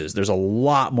forces. There's a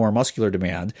lot more muscular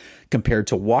demand compared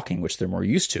to walking, which they're more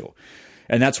used to.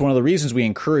 And that's one of the reasons we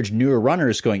encourage newer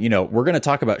runners going, we're going to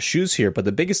talk about shoes here, but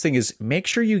the biggest thing is make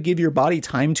sure you give your body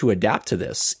time to adapt to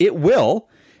this. It will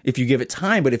if you give it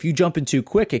time, but if you jump in too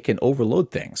quick, it can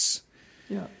overload things.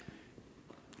 Yeah,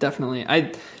 definitely.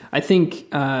 I think,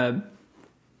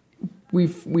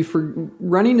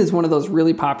 running is one of those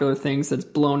really popular things that's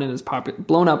blown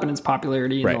up in its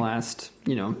popularity in the last,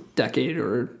 decade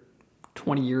or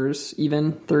 20 years,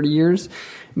 even 30 years.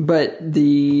 But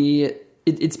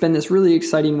it's been this really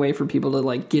exciting way for people to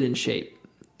like get in shape.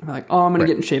 I'm like, oh, I'm going to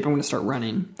get in shape. I'm going to start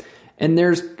running. And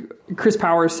there's Chris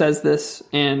Powers says this,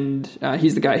 and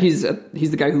he's the guy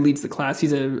who leads the class.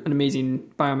 He's an amazing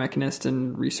biomechanist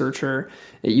and researcher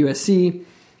at USC.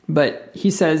 But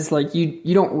he says, like,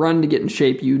 you don't run to get in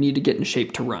shape. You need to get in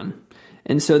shape to run.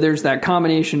 And so there's that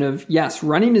combination of, yes,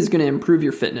 running is going to improve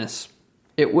your fitness.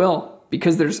 It will,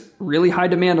 because there's really high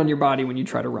demand on your body when you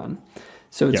try to run.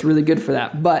 So it's really good for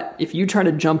that. But if you try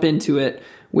to jump into it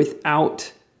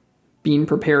without being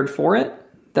prepared for it,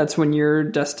 that's when you're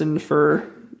destined for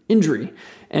injury.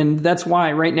 And that's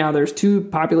why right now there's 2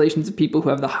 populations of people who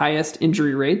have the highest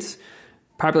injury rates.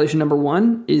 Population number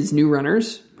 1 is new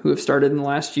runners who have started in the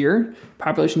last year.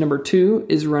 Population number 2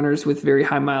 is runners with very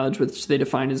high mileage, which they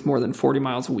define as more than 40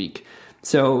 miles a week.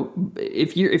 So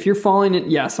if you're falling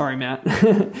in, sorry, Matt,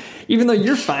 even though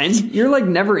you're fine, you're like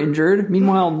never injured.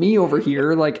 Meanwhile, me over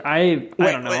here, like I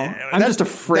don't know, I'm just a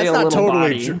frail little totally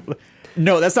body. True.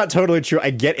 No, that's not totally true. I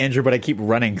get injured, but I keep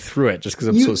running through it just because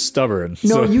I'm so stubborn.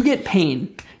 No, you get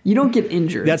pain. You don't get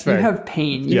injured. That's fair. You have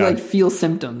pain. You like feel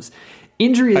symptoms.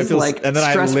 Injury is like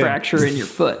stress fracture in your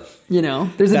foot.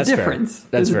 There's a difference.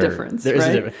 There's a difference. There is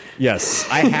a difference. Yes,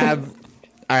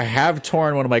 I have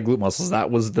torn one of my glute muscles.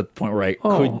 That was the point where I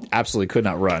absolutely could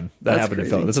not run. That happened in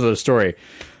fellowship. That's another story.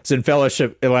 So in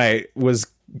fellowship, and I was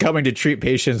coming to treat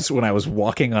patients when I was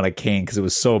walking on a cane because it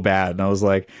was so bad, and I was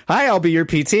like, "Hi, I'll be your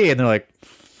PT," and they're like,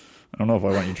 "I don't know if I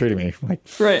want you treating me." I'm like,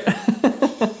 right.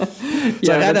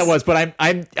 So I had that once, but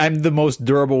I'm the most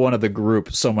durable one of the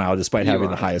group somehow, despite having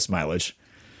the highest mileage.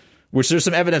 Which there's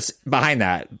some evidence behind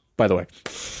that, by the way.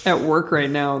 At work right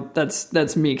now, that's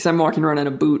me, because I'm walking around in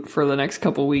a boot for the next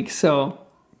couple weeks. So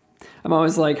I'm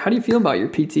always like, how do you feel about your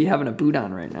PT having a boot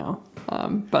on right now?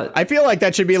 But I feel like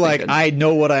that should be like, good. I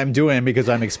know what I'm doing because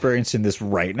I'm experiencing this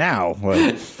right now.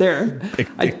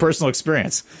 Like, personal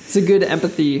experience. It's a good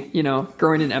empathy,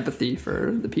 growing in empathy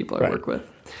for the people I work with.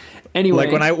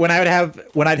 Anyway, like when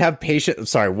I'd have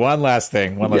patients. Sorry, one last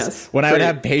thing. When I would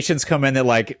have patients come in they're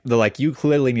like, you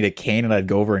clearly need a cane, and I'd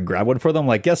go over and grab one for them.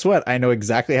 Like, guess what? I know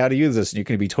exactly how to use this, and you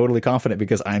can be totally confident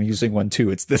because I'm using one too.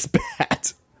 It's this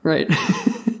bad. Right.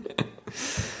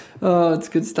 Oh, it's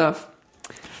good stuff.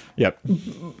 Yep.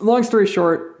 Long story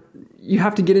short, you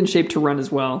have to get in shape to run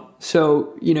as well.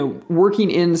 So, working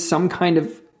in some kind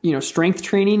of, strength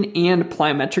training and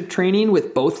plyometric training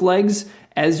with both legs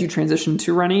as you transition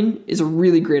to running is a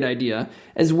really great idea.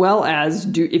 As well as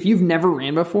if you've never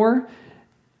ran before,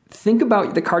 think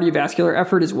about the cardiovascular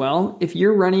effort as well. If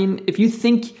you're running, if you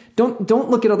think don't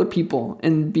look at other people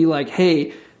and be like,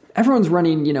 hey, everyone's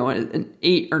running, an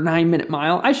 8 or 9 minute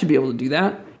mile. I should be able to do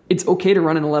that. It's okay to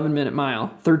run an 11-minute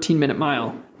mile, 13-minute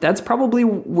mile. That's probably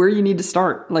where you need to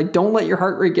start. Like, don't let your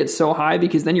heart rate get so high,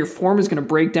 because then your form is going to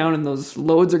break down and those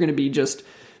loads are going to be just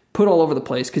put all over the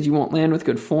place because you won't land with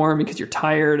good form because you're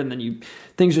tired, and then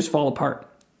things just fall apart.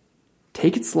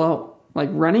 Take it slow. Like,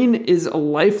 running is a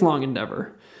lifelong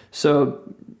endeavor. So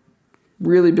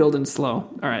really build in slow.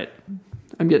 All right.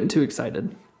 I'm getting too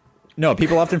excited. No,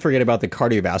 people often forget about the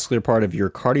cardiovascular part of your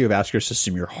cardiovascular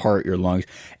system, your heart, your lungs.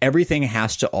 Everything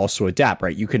has to also adapt,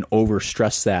 right? You can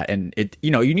overstress that, and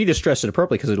you need to stress it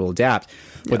appropriately because it'll adapt,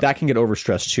 but that can get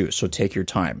overstressed too. So take your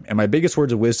time. And my biggest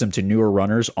words of wisdom to newer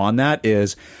runners on that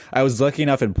is, I was lucky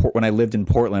enough when I lived in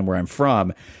Portland, where I'm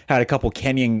from, had a couple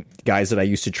Kenyan guys that I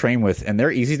used to train with, and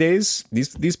their easy days,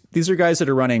 these are guys that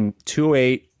are running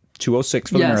 2:08, 2:06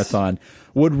 for the marathon,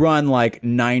 would run like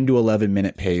 9 to 11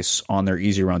 minute pace on their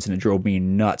easy runs. And it drove me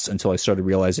nuts until I started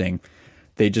realizing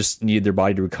they just needed their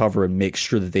body to recover and make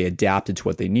sure that they adapted to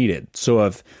what they needed. So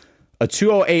if a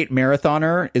 2:08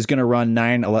 marathoner is going to run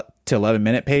 9 to 11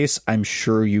 minute pace, I'm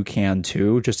sure you can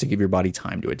too, just to give your body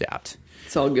time to adapt.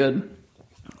 It's all good.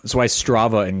 That's why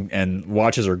Strava and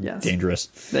watches are dangerous.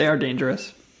 They are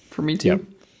dangerous for me too. Yep.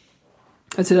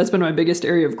 I'd say that's been my biggest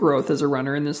area of growth as a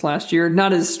runner in this last year.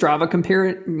 Not Strava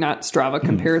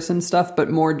comparison stuff, but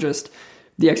more just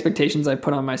the expectations I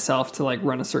put on myself to like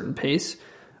run a certain pace.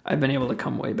 I've been able to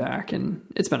come way back, and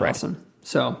it's been awesome.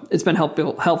 So it's been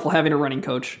helpful having a running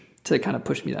coach to kind of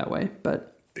push me that way.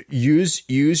 But use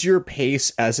your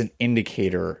pace as an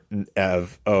indicator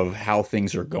of how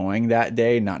things are going that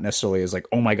day, not necessarily as like,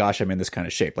 oh my gosh, I'm in this kind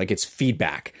of shape. Like, it's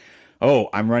feedback. Oh,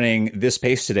 I'm running this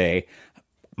pace today.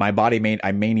 My body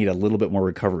I may need a little bit more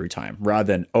recovery time, rather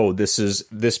than, oh,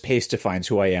 this pace defines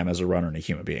who I am as a runner and a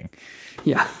human being.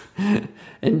 Yeah.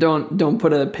 And don't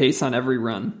put a pace on every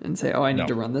run and say, oh, I need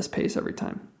to run this pace every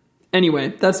time. Anyway,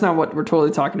 that's not what we're totally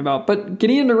talking about. But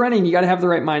getting into running, you got to have the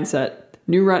right mindset.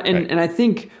 And I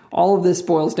think all of this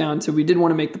boils down to, we did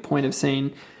want to make the point of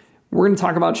saying, we're going to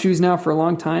talk about shoes now for a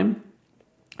long time.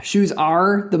 Shoes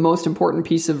are the most important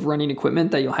piece of running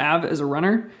equipment that you'll have as a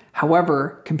runner.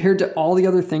 However, compared to all the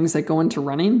other things that go into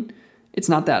running, it's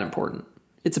not that important.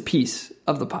 It's a piece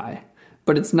of the pie,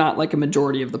 but it's not like a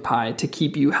majority of the pie to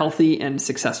keep you healthy and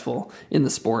successful in the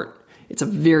sport. It's a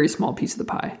very small piece of the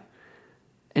pie.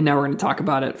 And now we're going to talk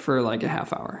about it for like a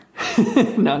half hour.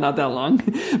 No, not that long.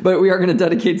 But we are going to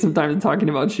dedicate some time to talking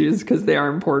about shoes because they are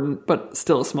important, but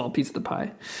still a small piece of the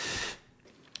pie.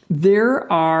 There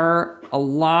are a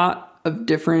lot of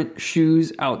different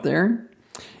shoes out there.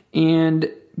 And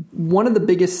one of the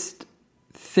biggest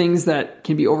things that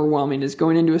can be overwhelming is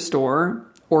going into a store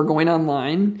or going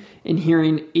online and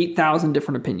hearing 8,000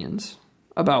 different opinions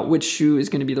about which shoe is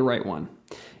going to be the right one.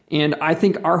 And I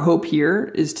think our hope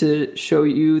here is to show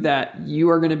you that you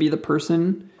are going to be the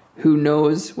person who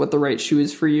knows what the right shoe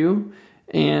is for you.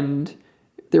 And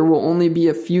there will only be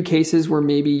a few cases where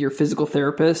maybe your physical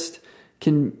therapist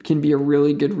can be a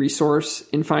really good resource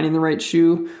in finding the right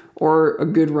shoe, or a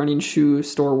good running shoe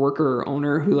store worker or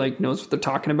owner who like knows what they're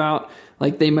talking about.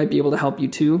 Like, they might be able to help you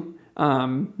too.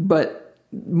 But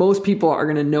most people are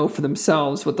going to know for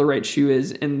themselves what the right shoe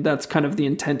is. And that's kind of the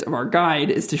intent of our guide,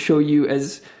 is to show you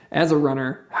as a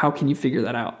runner, how can you figure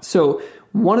that out? So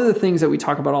one of the things that we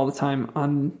talk about all the time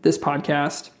on this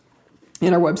podcast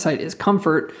and our website is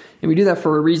comfort. And we do that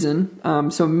for a reason.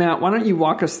 So Matt, why don't you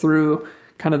walk us through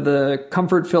kind of the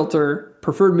comfort filter,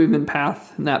 preferred movement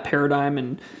path, and that paradigm,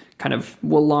 and kind of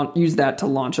we'll use that to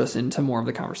launch us into more of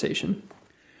the conversation.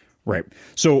 Right.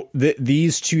 So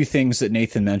these two things that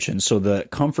Nathan mentioned, so the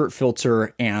comfort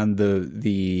filter and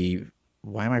the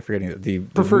why am I forgetting the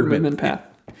preferred movement path.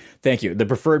 Thank you. The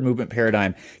preferred movement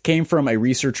paradigm came from a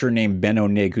researcher named Ben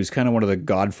O'Nig, who's kind of one of the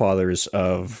godfathers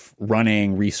of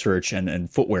running research and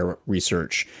footwear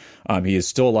research. He is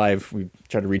still alive. We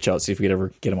tried to reach out, see if we could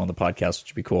ever get him on the podcast,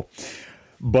 which would be cool.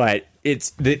 But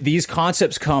it's these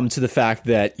concepts come to the fact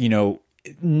that,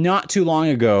 not too long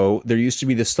ago, there used to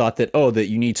be this thought that, that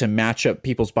you need to match up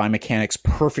people's biomechanics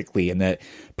perfectly, and that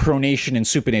pronation and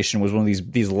supination was one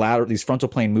of these frontal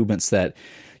plane movements that,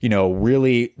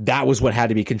 really, that was what had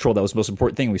to be controlled. That was the most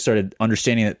important thing. We started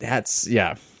understanding that's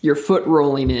your foot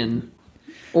rolling in,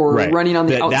 or running on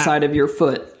the outside of your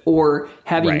foot, or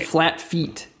having flat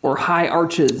feet or high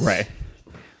arches.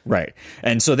 Right.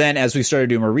 And so then as we started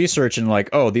doing more research and like,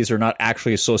 oh, these are not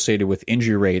actually associated with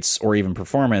injury rates or even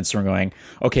performance, we're going,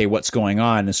 okay, what's going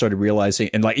on? And started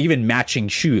realizing, and like even matching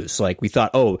shoes, like we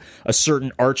thought, oh, a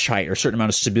certain arch height or a certain amount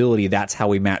of stability, that's how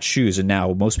we match shoes. And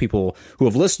now most people who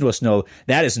have listened to us know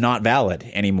that is not valid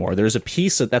anymore. There's a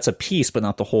piece that's a piece, but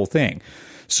not the whole thing.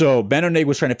 So Ben O'Neill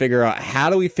was trying to figure out,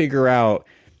 how do we figure out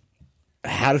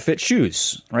how to fit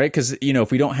shoes, right? Because, you know, if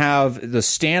we don't have, the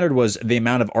standard was the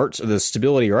amount of the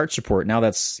stability or arch support. Now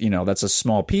that's, you know, that's a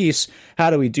small piece. How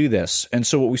do we do this? And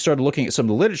so what we started looking at some of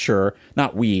the literature,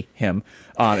 not we, him,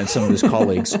 and some of his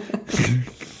colleagues.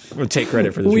 We'll take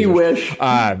credit for this. We wish.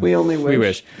 We only wish. We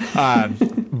wish.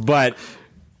 But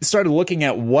started looking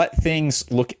at what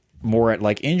things look more at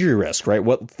like injury risk, right?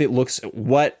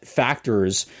 What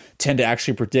factors tend to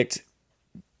actually predict,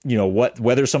 you know,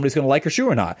 whether somebody's going to like your shoe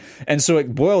or not. And so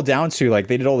it boiled down to, like,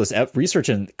 they did all this research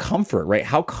in comfort, right?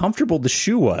 How comfortable the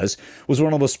shoe was one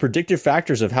of the most predictive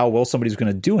factors of how well somebody's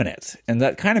going to do in it. And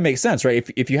that kind of makes sense, right?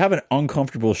 If you have an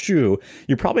uncomfortable shoe,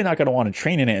 you're probably not going to want to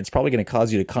train in it. It's probably going to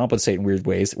cause you to compensate in weird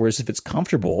ways. Whereas if it's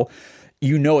comfortable,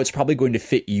 you know it's probably going to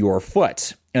fit your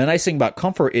foot. And the nice thing about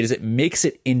comfort is it makes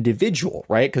it individual,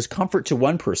 right? Because comfort to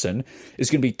one person is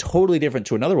going to be totally different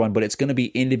to another one, but it's going to be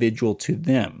individual to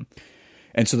them.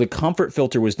 And so the comfort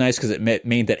filter was nice because it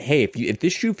meant that, hey, if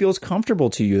this shoe feels comfortable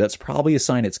to you, that's probably a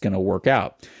sign it's going to work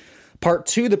out. Part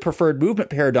 2, the preferred movement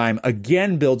paradigm,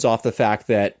 again builds off the fact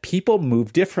that people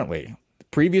move differently.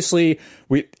 Previously,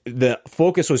 the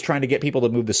focus was trying to get people to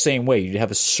move the same way. You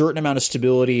have a certain amount of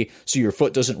stability so your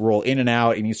foot doesn't roll in and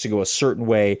out. It needs to go a certain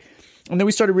way. And then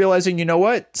we started realizing, you know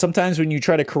what? Sometimes when you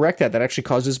try to correct that, that actually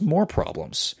causes more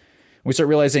problems. We start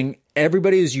realizing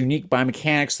everybody is unique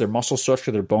biomechanics, their muscle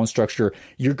structure, their bone structure.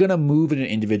 You're going to move in an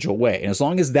individual way. And as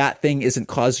long as that thing isn't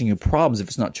causing you problems, if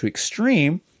it's not too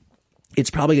extreme,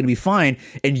 it's probably going to be fine.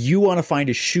 And you want to find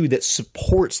a shoe that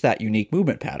supports that unique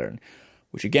movement pattern,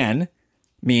 which again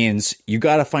means you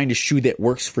got to find a shoe that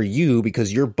works for you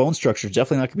because your bone structure is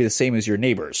definitely not going to be the same as your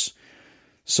neighbor's.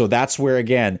 So that's where,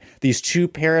 again, these two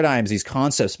paradigms, these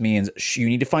concepts means you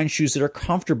need to find shoes that are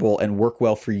comfortable and work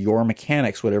well for your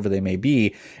mechanics, whatever they may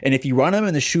be. And if you run them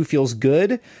and the shoe feels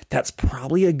good, that's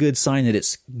probably a good sign that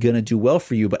it's going to do well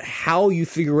for you. But how you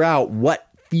figure out what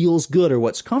feels good or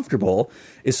what's comfortable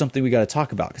is something we got to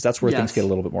talk about, because that's where things get a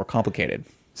little bit more complicated.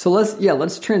 So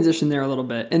let's transition there a little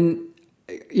bit. And,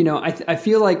 you know, I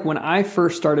feel like when I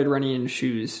first started running in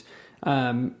shoes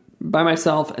by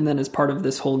myself and then as part of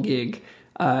this whole gig,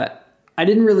 I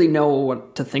didn't really know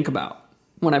what to think about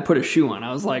when I put a shoe on.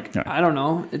 I was like, I don't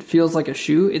know. It feels like a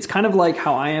shoe. It's kind of like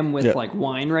how I am with like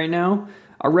wine right now.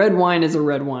 A red wine is a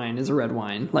red wine is a red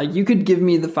wine. Like, you could give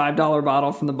me the $5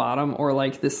 bottle from the bottom, or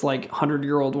like this like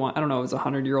 100-year-old wine. I don't know. It was a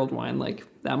 100-year-old wine, like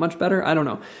that much better. I don't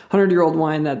know. 100-year-old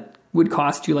wine that would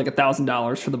cost you like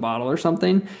 $1,000 for the bottle or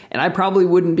something. And I probably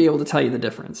wouldn't be able to tell you the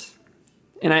difference.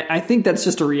 And I think that's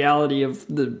just a reality of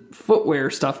the footwear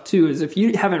stuff too, is if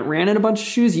you haven't ran in a bunch of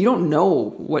shoes, you don't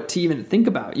know what to even think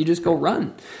about. You just go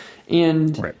run.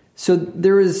 And so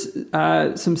there was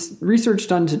some research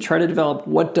done to try to develop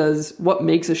what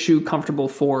makes a shoe comfortable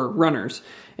for runners.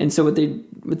 And so what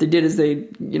they did is they,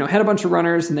 you know, had a bunch of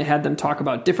runners and they had them talk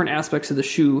about different aspects of the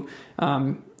shoe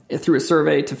through a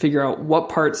survey to figure out what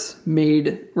parts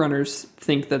made runners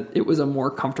think that it was a more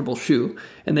comfortable shoe.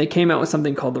 And they came out with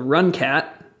something called the Run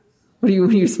Cat. What are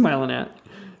you smiling at?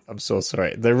 I'm so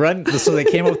sorry. So they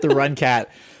came up with the Run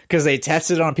Cat because they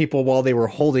tested it on people while they were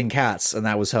holding cats, and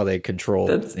that was how they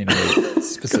controlled.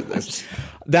 Specific.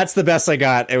 That's the best I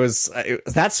got.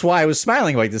 That's why I was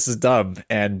smiling, like, this is dumb,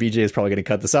 and BJ is probably going to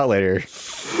cut this out later.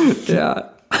 Yeah.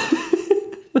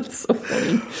 That's so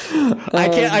funny.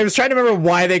 I was trying to remember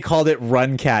why they called it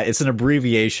Run Cat. It's an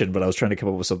abbreviation, but I was trying to come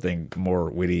up with something more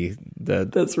witty.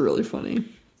 That's really funny.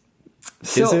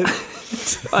 Is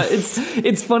it?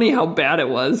 It's funny how bad it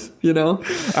was, you know? All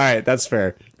right, that's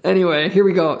fair. Anyway, here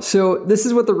we go. So this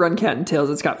is what the Run Cat entails.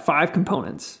 It's got 5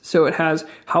 components. So it has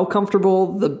how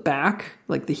comfortable the back,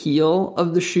 like the heel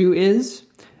of the shoe is.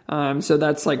 So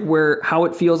that's like how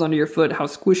it feels under your foot, how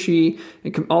squishy.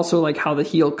 It can also like how the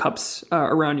heel cups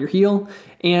around your heel,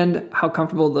 and how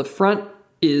comfortable the front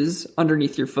is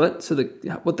underneath your foot. So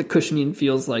what the cushioning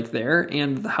feels like there,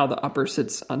 and how the upper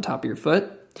sits on top of your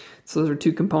foot. So those are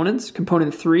 2 components.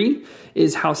 Component 3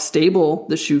 is how stable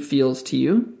the shoe feels to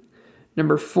you.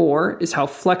 Number 4 is how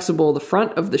flexible the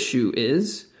front of the shoe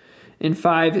is. And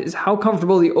 5 is how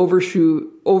comfortable the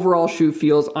overall shoe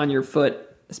feels on your foot,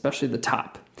 especially the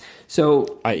top.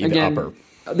 So again,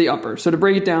 the upper. So to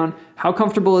break it down, how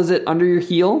comfortable is it under your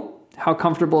heel? How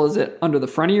comfortable is it under the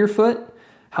front of your foot?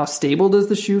 How stable does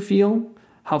the shoe feel?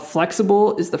 how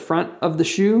flexible is the front of the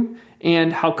shoe,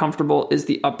 and how comfortable is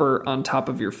the upper on top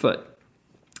of your foot.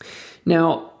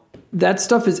 Now, that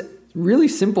stuff is really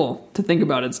simple to think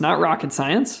about. It's not rocket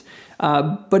science,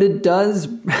 but it does,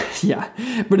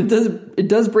 it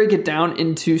does break it down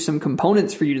into some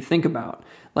components for you to think about.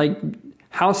 Like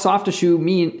how soft a shoe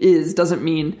doesn't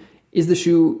mean, is the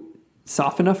shoe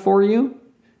soft enough for you?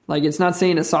 Like it's not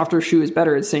saying a softer shoe is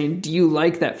better. It's saying, do you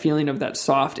like that feeling of that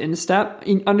soft instep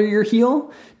under your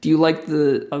heel? Do you like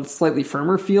a slightly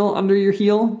firmer feel under your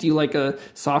heel? Do you like a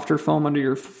softer foam under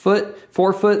your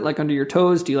forefoot, like under your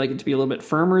toes? Do you like it to be a little bit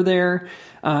firmer there?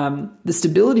 The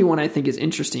stability one I think is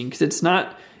interesting because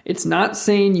it's not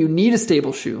saying you need a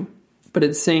stable shoe, but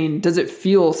it's saying, does it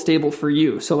feel stable for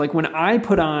you? So like when I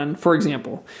put on, for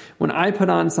example,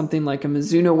 something like a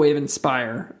Mizuno Wave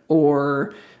Inspire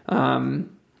or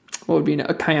what would be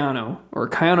a Kayano or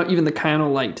Kayano, even the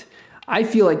Kayano Light, I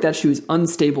feel like that shoe is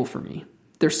unstable for me.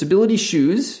 They're stability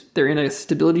shoes. They're in a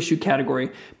stability shoe category,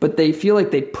 but they feel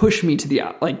like they push me to the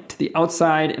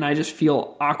outside, and I just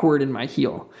feel awkward in my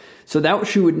heel. So that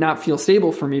shoe would not feel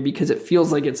stable for me because it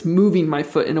feels like it's moving my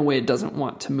foot in a way it doesn't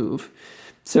want to move.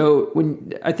 So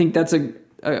I think that's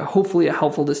hopefully a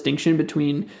helpful distinction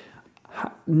between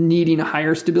needing a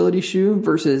higher stability shoe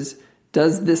versus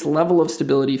does this level of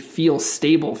stability feel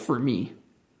stable for me?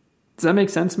 Does that make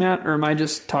sense, Matt? Or am I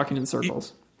just talking in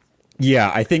circles?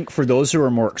 Yeah, I think for those who are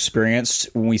more experienced,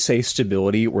 when we say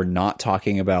stability, we're not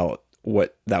talking about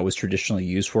what that was traditionally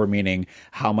used for, meaning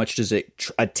how much does it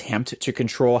attempt to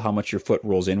control how much your foot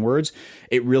rolls inwards.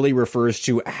 It really refers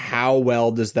to how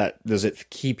well does it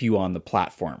keep you on the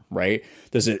platform, right?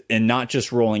 And not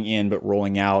just rolling in, but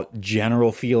rolling out,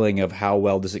 general feeling of how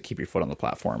well does it keep your foot on the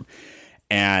platform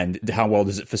and how well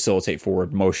does it facilitate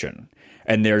forward motion.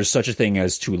 And there's such a thing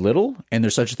as too little, and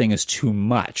there's such a thing as too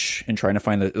much. And trying to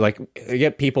find I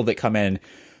get people that come in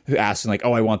who ask like,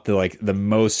 "Oh, I want the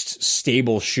most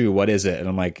stable shoe. What is it?" And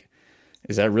I'm like,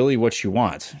 "Is that really what you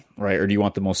want, right? Or do you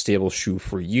want the most stable shoe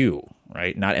for you,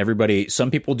 right?" Not everybody. Some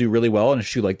people do really well in a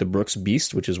shoe like the Brooks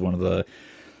Beast, which is one of the,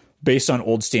 based on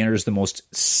old standards, the most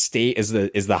is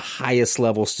the highest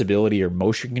level stability or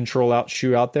motion control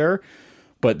shoe out there.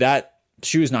 But that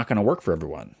shoe is not going to work for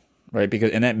everyone. Right,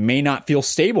 and that may not feel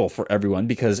stable for everyone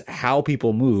because how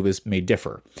people move may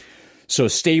differ. So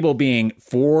stable being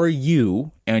for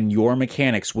you and your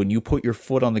mechanics when you put your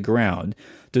foot on the ground.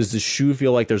 Does the shoe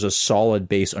feel like there's a solid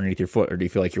base underneath your foot, or do you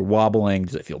feel like you're wobbling?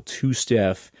 Does it feel too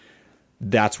stiff?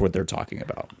 That's what they're talking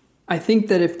about. I think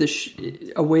that if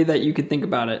a way that you could think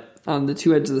about it on the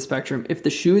two ends of the spectrum, if the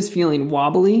shoe is feeling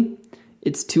wobbly,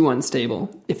 it's too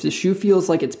unstable. If the shoe feels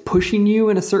like it's pushing you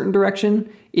in a certain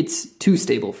direction, it's too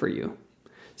stable for you.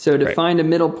 So to find a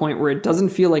middle point where it doesn't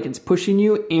feel like it's pushing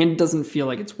you and doesn't feel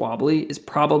like it's wobbly is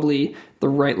probably the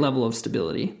right level of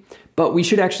stability. But we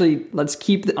should let's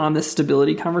keep on this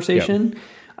stability conversation. Yep.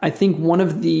 I think one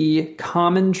of the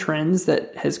common trends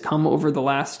that has come over the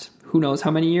last who knows how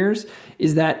many years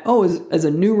is that, as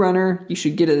a new runner, you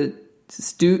should get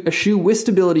a shoe with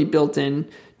stability built in,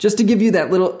 just to give you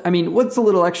that little, what's a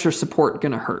little extra support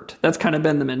going to hurt? That's kind of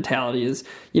been the mentality is,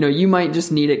 you might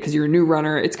just need it because you're a new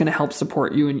runner. It's going to help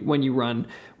support you when you run.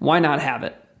 Why not have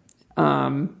it?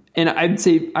 And I'd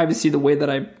say, obviously, the way that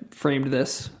I framed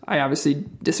this, I obviously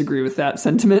disagree with that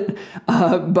sentiment.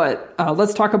 But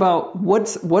let's talk about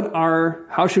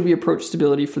how should we approach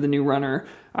stability for the new runner?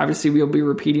 Obviously, we'll be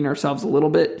repeating ourselves a little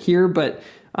bit here, but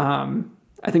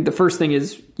I think the first thing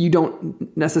is you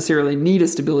don't necessarily need a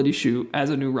stability shoe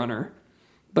as a new runner.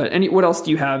 But what else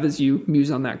do you have as you muse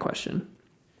on that question?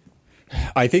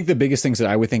 I think the biggest things that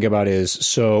I would think about is,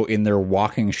 so in their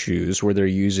walking shoes where they're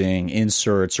using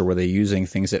inserts or where they're using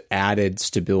things that added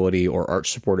stability or arch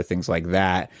support or things like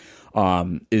that,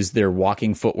 is their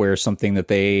walking footwear something that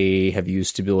they have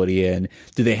used stability in?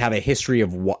 Do they have a history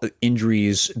of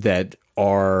injuries that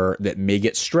may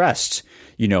get stressed,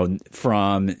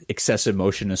 from excessive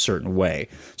motion in a certain way?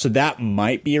 So that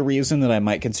might be a reason that I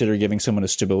might consider giving someone a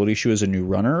stability shoe as a new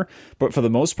runner. But for the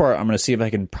most part, I'm going to see if I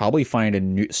can probably find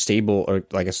a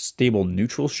stable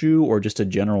neutral shoe or just a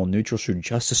general neutral shoe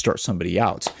just to start somebody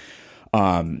out.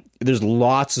 There's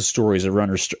lots of stories of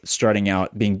runners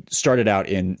being started out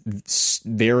in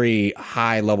very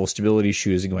high level stability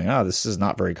shoes and going, this is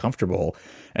not very comfortable,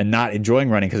 and not enjoying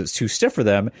running because it's too stiff for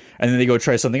them. And then they go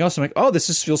try something else. I'm like,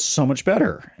 this feels so much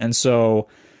better. And so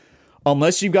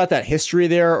unless you've got that history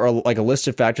there or like a list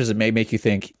of factors that may make you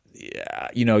think,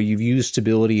 you've used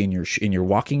stability in your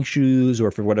walking shoes, or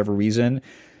for whatever reason,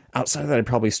 outside of that, I'd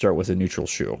probably start with a neutral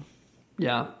shoe.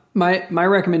 Yeah. My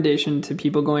recommendation to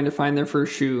people going to find their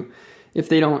first shoe, if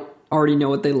they don't already know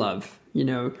what they love,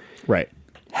 right,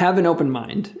 have an open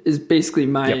mind is basically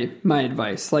my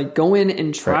advice. Like, go in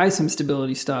and try some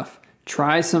stability stuff,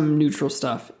 try some neutral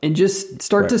stuff, and just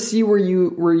start to see where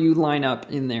you line up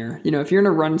in there. You know, if you're in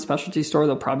a run specialty store,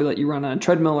 they'll probably let you run on a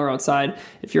treadmill or outside.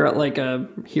 If you're at like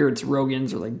here it's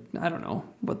Rogan's, or like, I don't know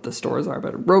what the stores are,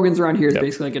 but Rogan's around here is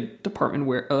basically like a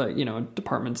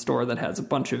department store that has a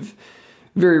bunch of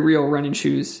very real running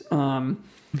shoes. You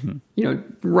know,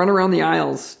 run around the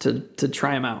aisles to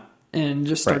try them out. And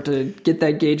just start to get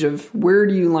that gauge of where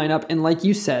do you line up. And like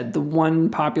you said, the one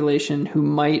population who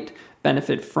might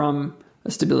benefit from a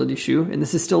stability shoe, and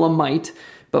this is still a might,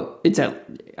 but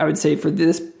I would say for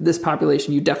this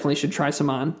population, you definitely should try some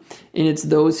on. And it's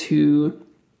those who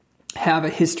have a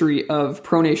history of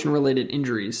pronation related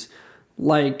injuries,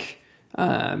 like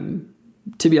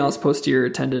tibialis posterior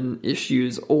tendon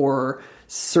issues, or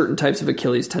certain types of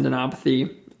Achilles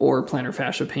tendinopathy, or plantar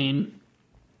fascia pain.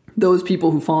 Those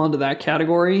people who fall into that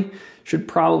category should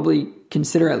probably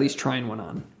consider at least trying one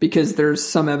on, because there's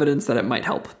some evidence that it might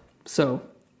help. So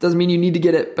doesn't mean you need to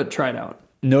get it, but try it out.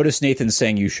 Notice Nathan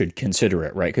saying you should consider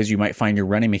it, right? Because you might find your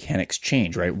running mechanics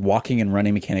change, right? Walking and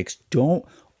running mechanics don't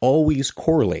always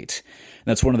correlate.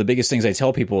 And that's one of the biggest things I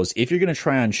tell people is if you're going to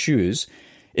try on shoes,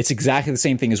 it's exactly the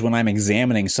same thing as when I'm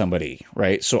examining somebody,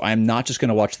 right? So I'm not just going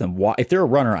to watch them walk. If they're a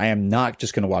runner, I am not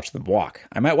just going to watch them walk.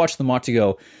 I might watch them walk to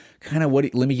go, kind of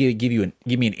let me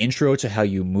give me an intro to how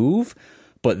you move,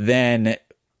 but then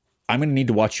I'm going to need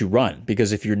to watch you run,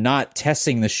 because if you're not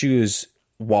testing the shoes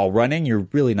while running, you're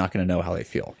really not going to know how they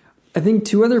feel. I think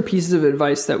two other pieces of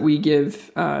advice that we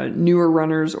give newer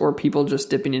runners or people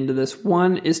just dipping into this.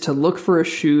 One is to look for a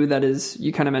shoe that is,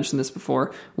 you kind of mentioned this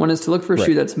before. One is to look for a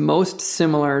shoe that's most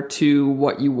similar to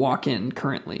what you walk in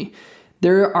currently.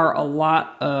 There are a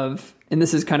lot of, and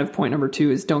this is kind of point number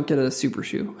 2, is don't get a super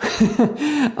shoe.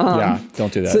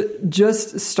 Don't do that. So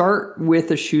just start with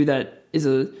a shoe that is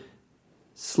a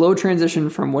slow transition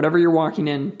from whatever you're walking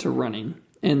in to running.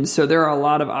 And so there are a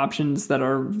lot of options that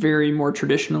are very more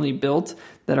traditionally built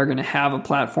that are going to have a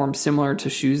platform similar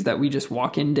to shoes that we just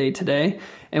walk in day to day.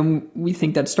 And we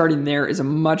think that starting there is a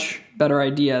much better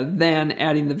idea than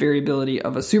adding the variability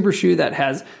of a super shoe that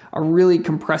has a really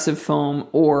compressive foam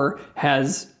or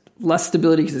has less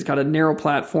stability because it's got a narrow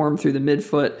platform through the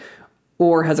midfoot,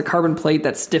 or has a carbon plate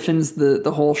that stiffens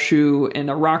the whole shoe, and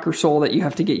a rocker sole that you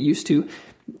have to get used to.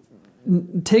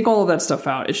 Take all of that stuff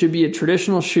out. It should be a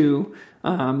traditional shoe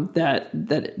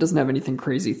that doesn't have anything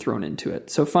crazy thrown into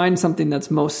it. So find something that's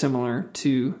most similar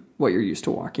to what you're used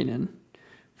to walking in,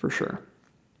 for sure.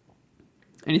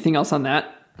 Anything else on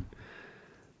that?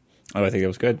 Oh, I think it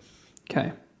was good.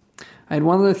 Okay. I had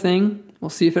one other thing. We'll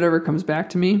see if it ever comes back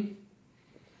to me.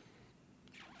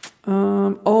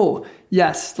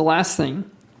 Yes, the last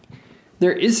thing.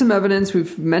 There is some evidence,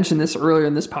 we've mentioned this earlier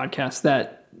in this podcast,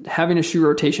 that having a shoe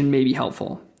rotation may be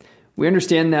helpful. We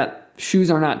understand that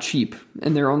shoes are not cheap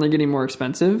and they're only getting more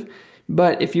expensive.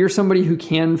 But if you're somebody who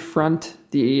can front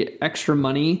the extra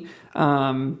money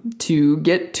to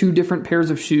get 2 different pairs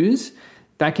of shoes,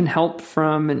 that can help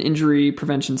from an injury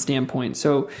prevention standpoint.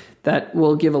 So that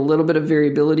will give a little bit of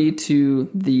variability to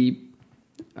the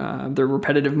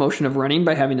repetitive motion of running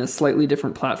by having a slightly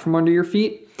different platform under your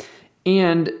feet.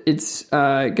 And it's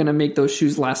going to make those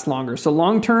shoes last longer. So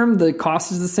long term, the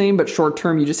cost is the same, but short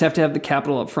term, you just have to have the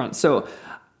capital up front. So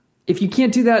if you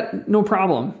can't do that, no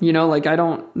problem. You know, like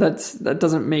that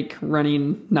doesn't make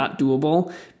running not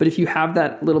doable. But if you have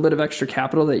that little bit of extra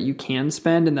capital that you can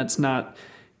spend, and that's not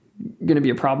going to be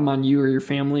a problem on you or your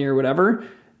family or whatever,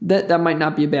 that might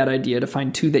not be a bad idea to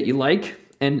find 2 that you like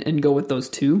and go with those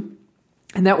 2.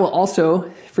 And that will also,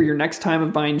 for your next time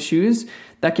of buying shoes,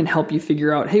 that can help you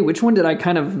figure out, hey, which one did I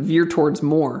kind of veer towards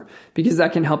more? Because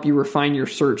that can help you refine your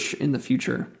search in the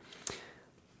future.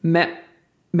 Matt,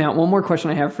 one more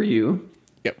question I have for you.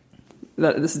 Yep.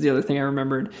 This is the other thing I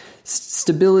remembered.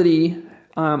 Stability.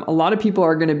 A lot of people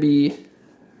are going to be,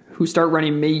 who start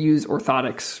running, may use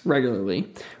orthotics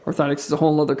regularly. Orthotics is a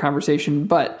whole other conversation,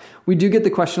 but we do get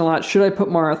the question a lot, should I put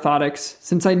more orthotics?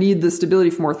 Since I need the stability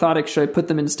from orthotics, should I put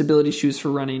them in stability shoes for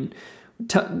running?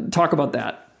 Talk about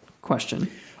that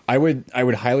question. I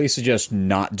would highly suggest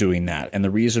not doing that. And the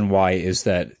reason why is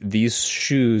that these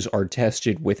shoes are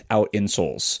tested without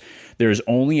insoles. There's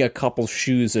only a couple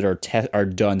shoes that are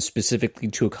done specifically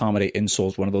to accommodate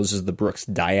insoles. One of those is the Brooks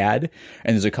Dyad,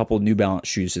 and there's a couple New Balance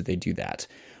shoes that they do that.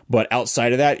 But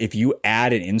outside of that, if you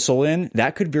add an insole in,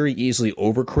 that could very easily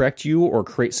overcorrect you or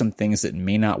create some things that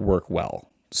may not work well.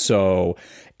 So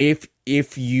if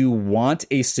you want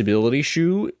a stability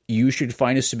shoe, you should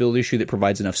find a stability shoe that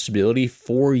provides enough stability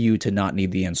for you to not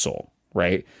need the insole,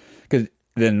 right? Because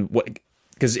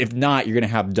Because if not, you're going to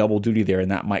have double duty there,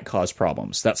 and that might cause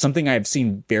problems. That's something I've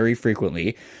seen very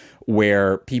frequently,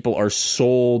 where people are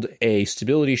sold a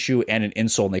stability shoe and an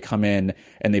insole, and they come in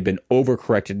and they've been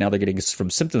overcorrected. Now they're getting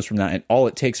some symptoms from that, and all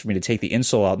it takes for me to take the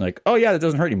insole out and like, oh yeah, that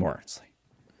doesn't hurt anymore. It's like,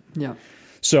 yeah.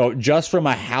 So just from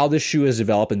how the shoe is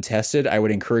developed and tested, I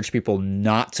would encourage people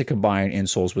not to combine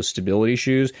insoles with stability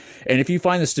shoes. And if you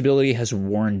find the stability has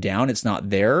worn down, it's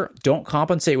not there, don't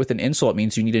compensate with an insole. It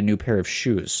means you need a new pair of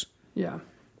shoes. Yeah.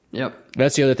 Yep.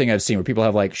 That's the other thing I've seen where people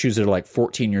have like shoes that are like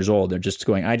 14 years old. They're just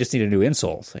going, I just need a new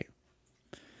insole. It's like,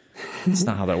 that's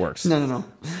not how that works. No.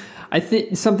 I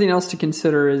think something else to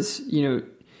consider is,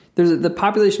 there's the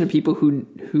population of people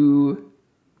who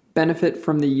benefit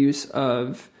from the use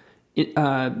of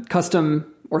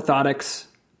custom orthotics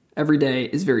every day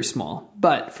is very small.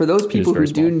 But for those people who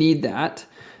do need that,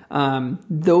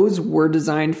 those were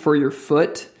designed for your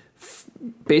foot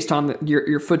based on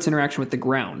your foot's interaction with the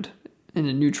ground in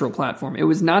a neutral platform. It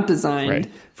was not designed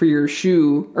for your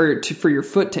shoe or for your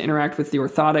foot to interact with the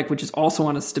orthotic, which is also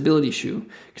on a stability shoe,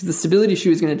 because the stability shoe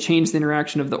is going to change the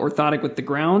interaction of the orthotic with the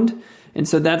ground. And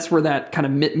so that's where that kind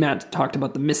of Matt talked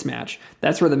about the mismatch.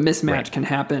 That's where the mismatch can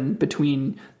happen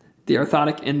between the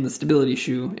orthotic and the stability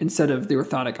shoe instead of the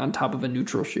orthotic on top of a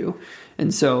neutral shoe.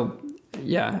 And so,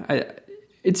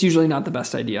 it's usually not the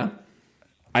best idea.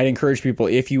 I'd encourage people,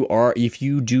 if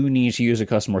you do need to use a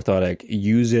custom orthotic,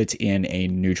 use it in a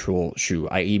neutral shoe,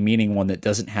 i.e. meaning one that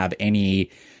doesn't have any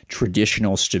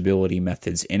traditional stability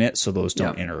methods in it, so those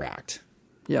don't interact.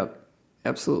 Yep,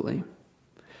 absolutely.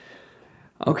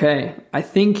 Okay, I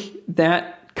think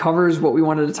that covers what we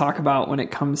wanted to talk about when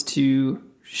it comes to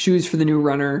shoes for the new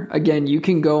runner. Again, you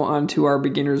can go onto our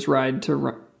beginner's guide to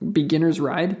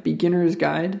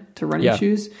running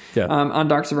shoes on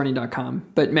doctorsofrunning.com.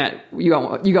 But Matt, you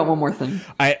got one more thing.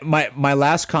 My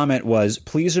last comment was,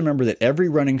 please remember that every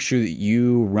running shoe that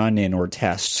you run in or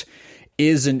test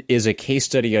is a case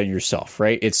study on yourself,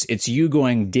 right? It's you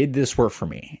going, did this work for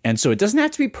me? And so it doesn't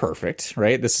have to be perfect,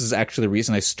 right? This is actually the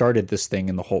reason I started this thing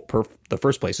in the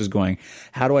first place, is going,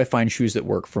 how do I find shoes that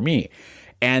work for me?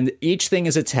 And each thing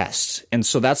is a test. And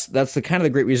so that's the kind of the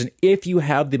great reason. If you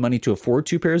have the money to afford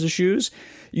 2 pairs of shoes,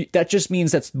 that just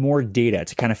means that's more data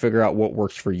to kind of figure out what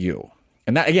works for you.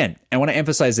 And that, again, I want to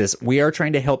emphasize this. We are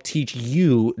trying to help teach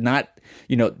you, not,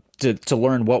 to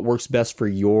learn what works best for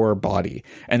your body.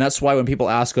 And that's why when people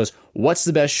ask us, what's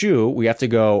the best shoe? We have to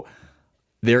go,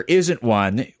 there isn't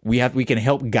one. We can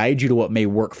help guide you to what may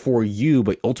work for you,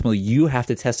 but ultimately you have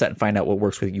to test that and find out what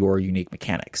works with your unique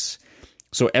mechanics.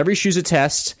 So every shoe's a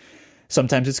test.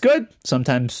 Sometimes it's good.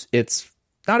 Sometimes it's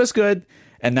not as good.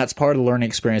 And that's part of the learning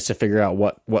experience to figure out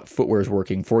what footwear is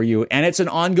working for you. And it's an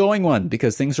ongoing one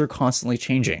because things are constantly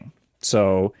changing.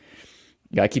 So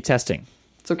you got to keep testing.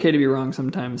 It's okay to be wrong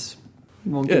sometimes.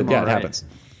 Won't get them all right. It happens.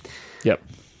 Yep.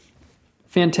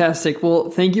 Fantastic. Well,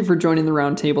 thank you for joining the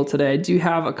roundtable today. I do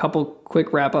have a couple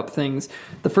quick wrap-up things.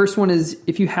 The first one is,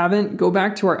 if you haven't, go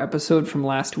back to our episode from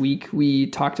last week. We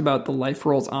talked about the Life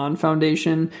Rolls On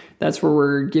Foundation. That's where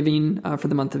we're giving for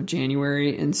the month of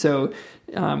January. And so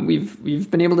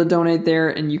we've been able to donate there,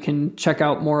 and you can check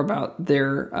out more about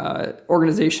their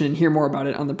organization and hear more about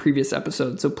it on the previous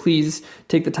episode. So please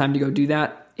take the time to go do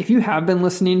that. If you have been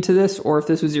listening to this, or if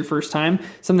this was your first time,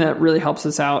 something that really helps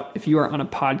us out if you are on a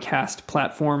podcast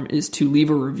platform is to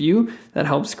leave a review. That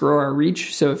helps grow our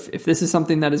reach. So if this is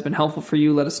something that has been helpful for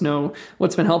you, let us know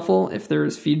what's been helpful. If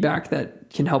there's feedback that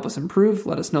can help us improve,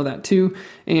 let us know that too.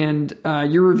 And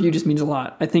your review just means a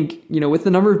lot. I think, with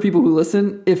the number of people who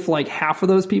listen, if like half of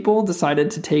those people decided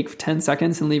to take 10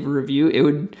 seconds and leave a review, it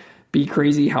would be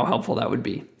crazy how helpful that would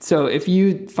be. So if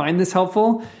you find this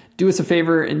helpful, do us a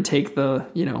favor and take the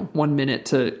 1 minute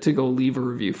to go leave a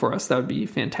review for us. That would be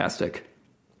fantastic.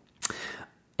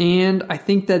 And I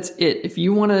think that's it. If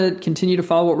you want to continue to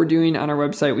follow what we're doing on our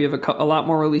website, we have a lot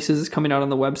more releases coming out on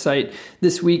the website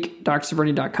this week,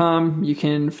 doctorsofrunning.com. You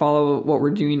can follow what we're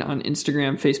doing on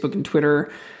Instagram, Facebook, and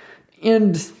Twitter,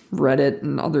 and Reddit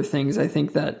and other things. I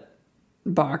think that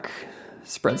Bach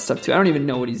spreads stuff too. I don't even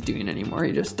know what he's doing anymore.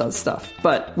 He just does stuff.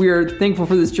 But we are thankful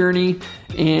for this journey,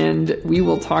 and we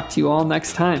will talk to you all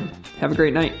next time. Have a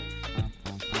great night.